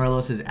Anthony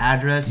Merlos'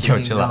 address.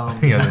 Yo, chill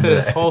out. I said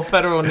his whole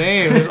federal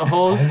name. His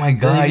whole. Oh my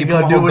god! You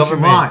gotta do what you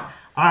want.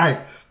 All right,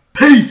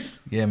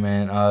 peace. Yeah,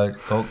 man.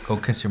 Go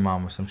kiss your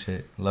mom or some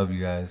shit. Love you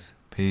guys.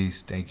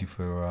 Peace. Thank you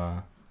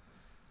for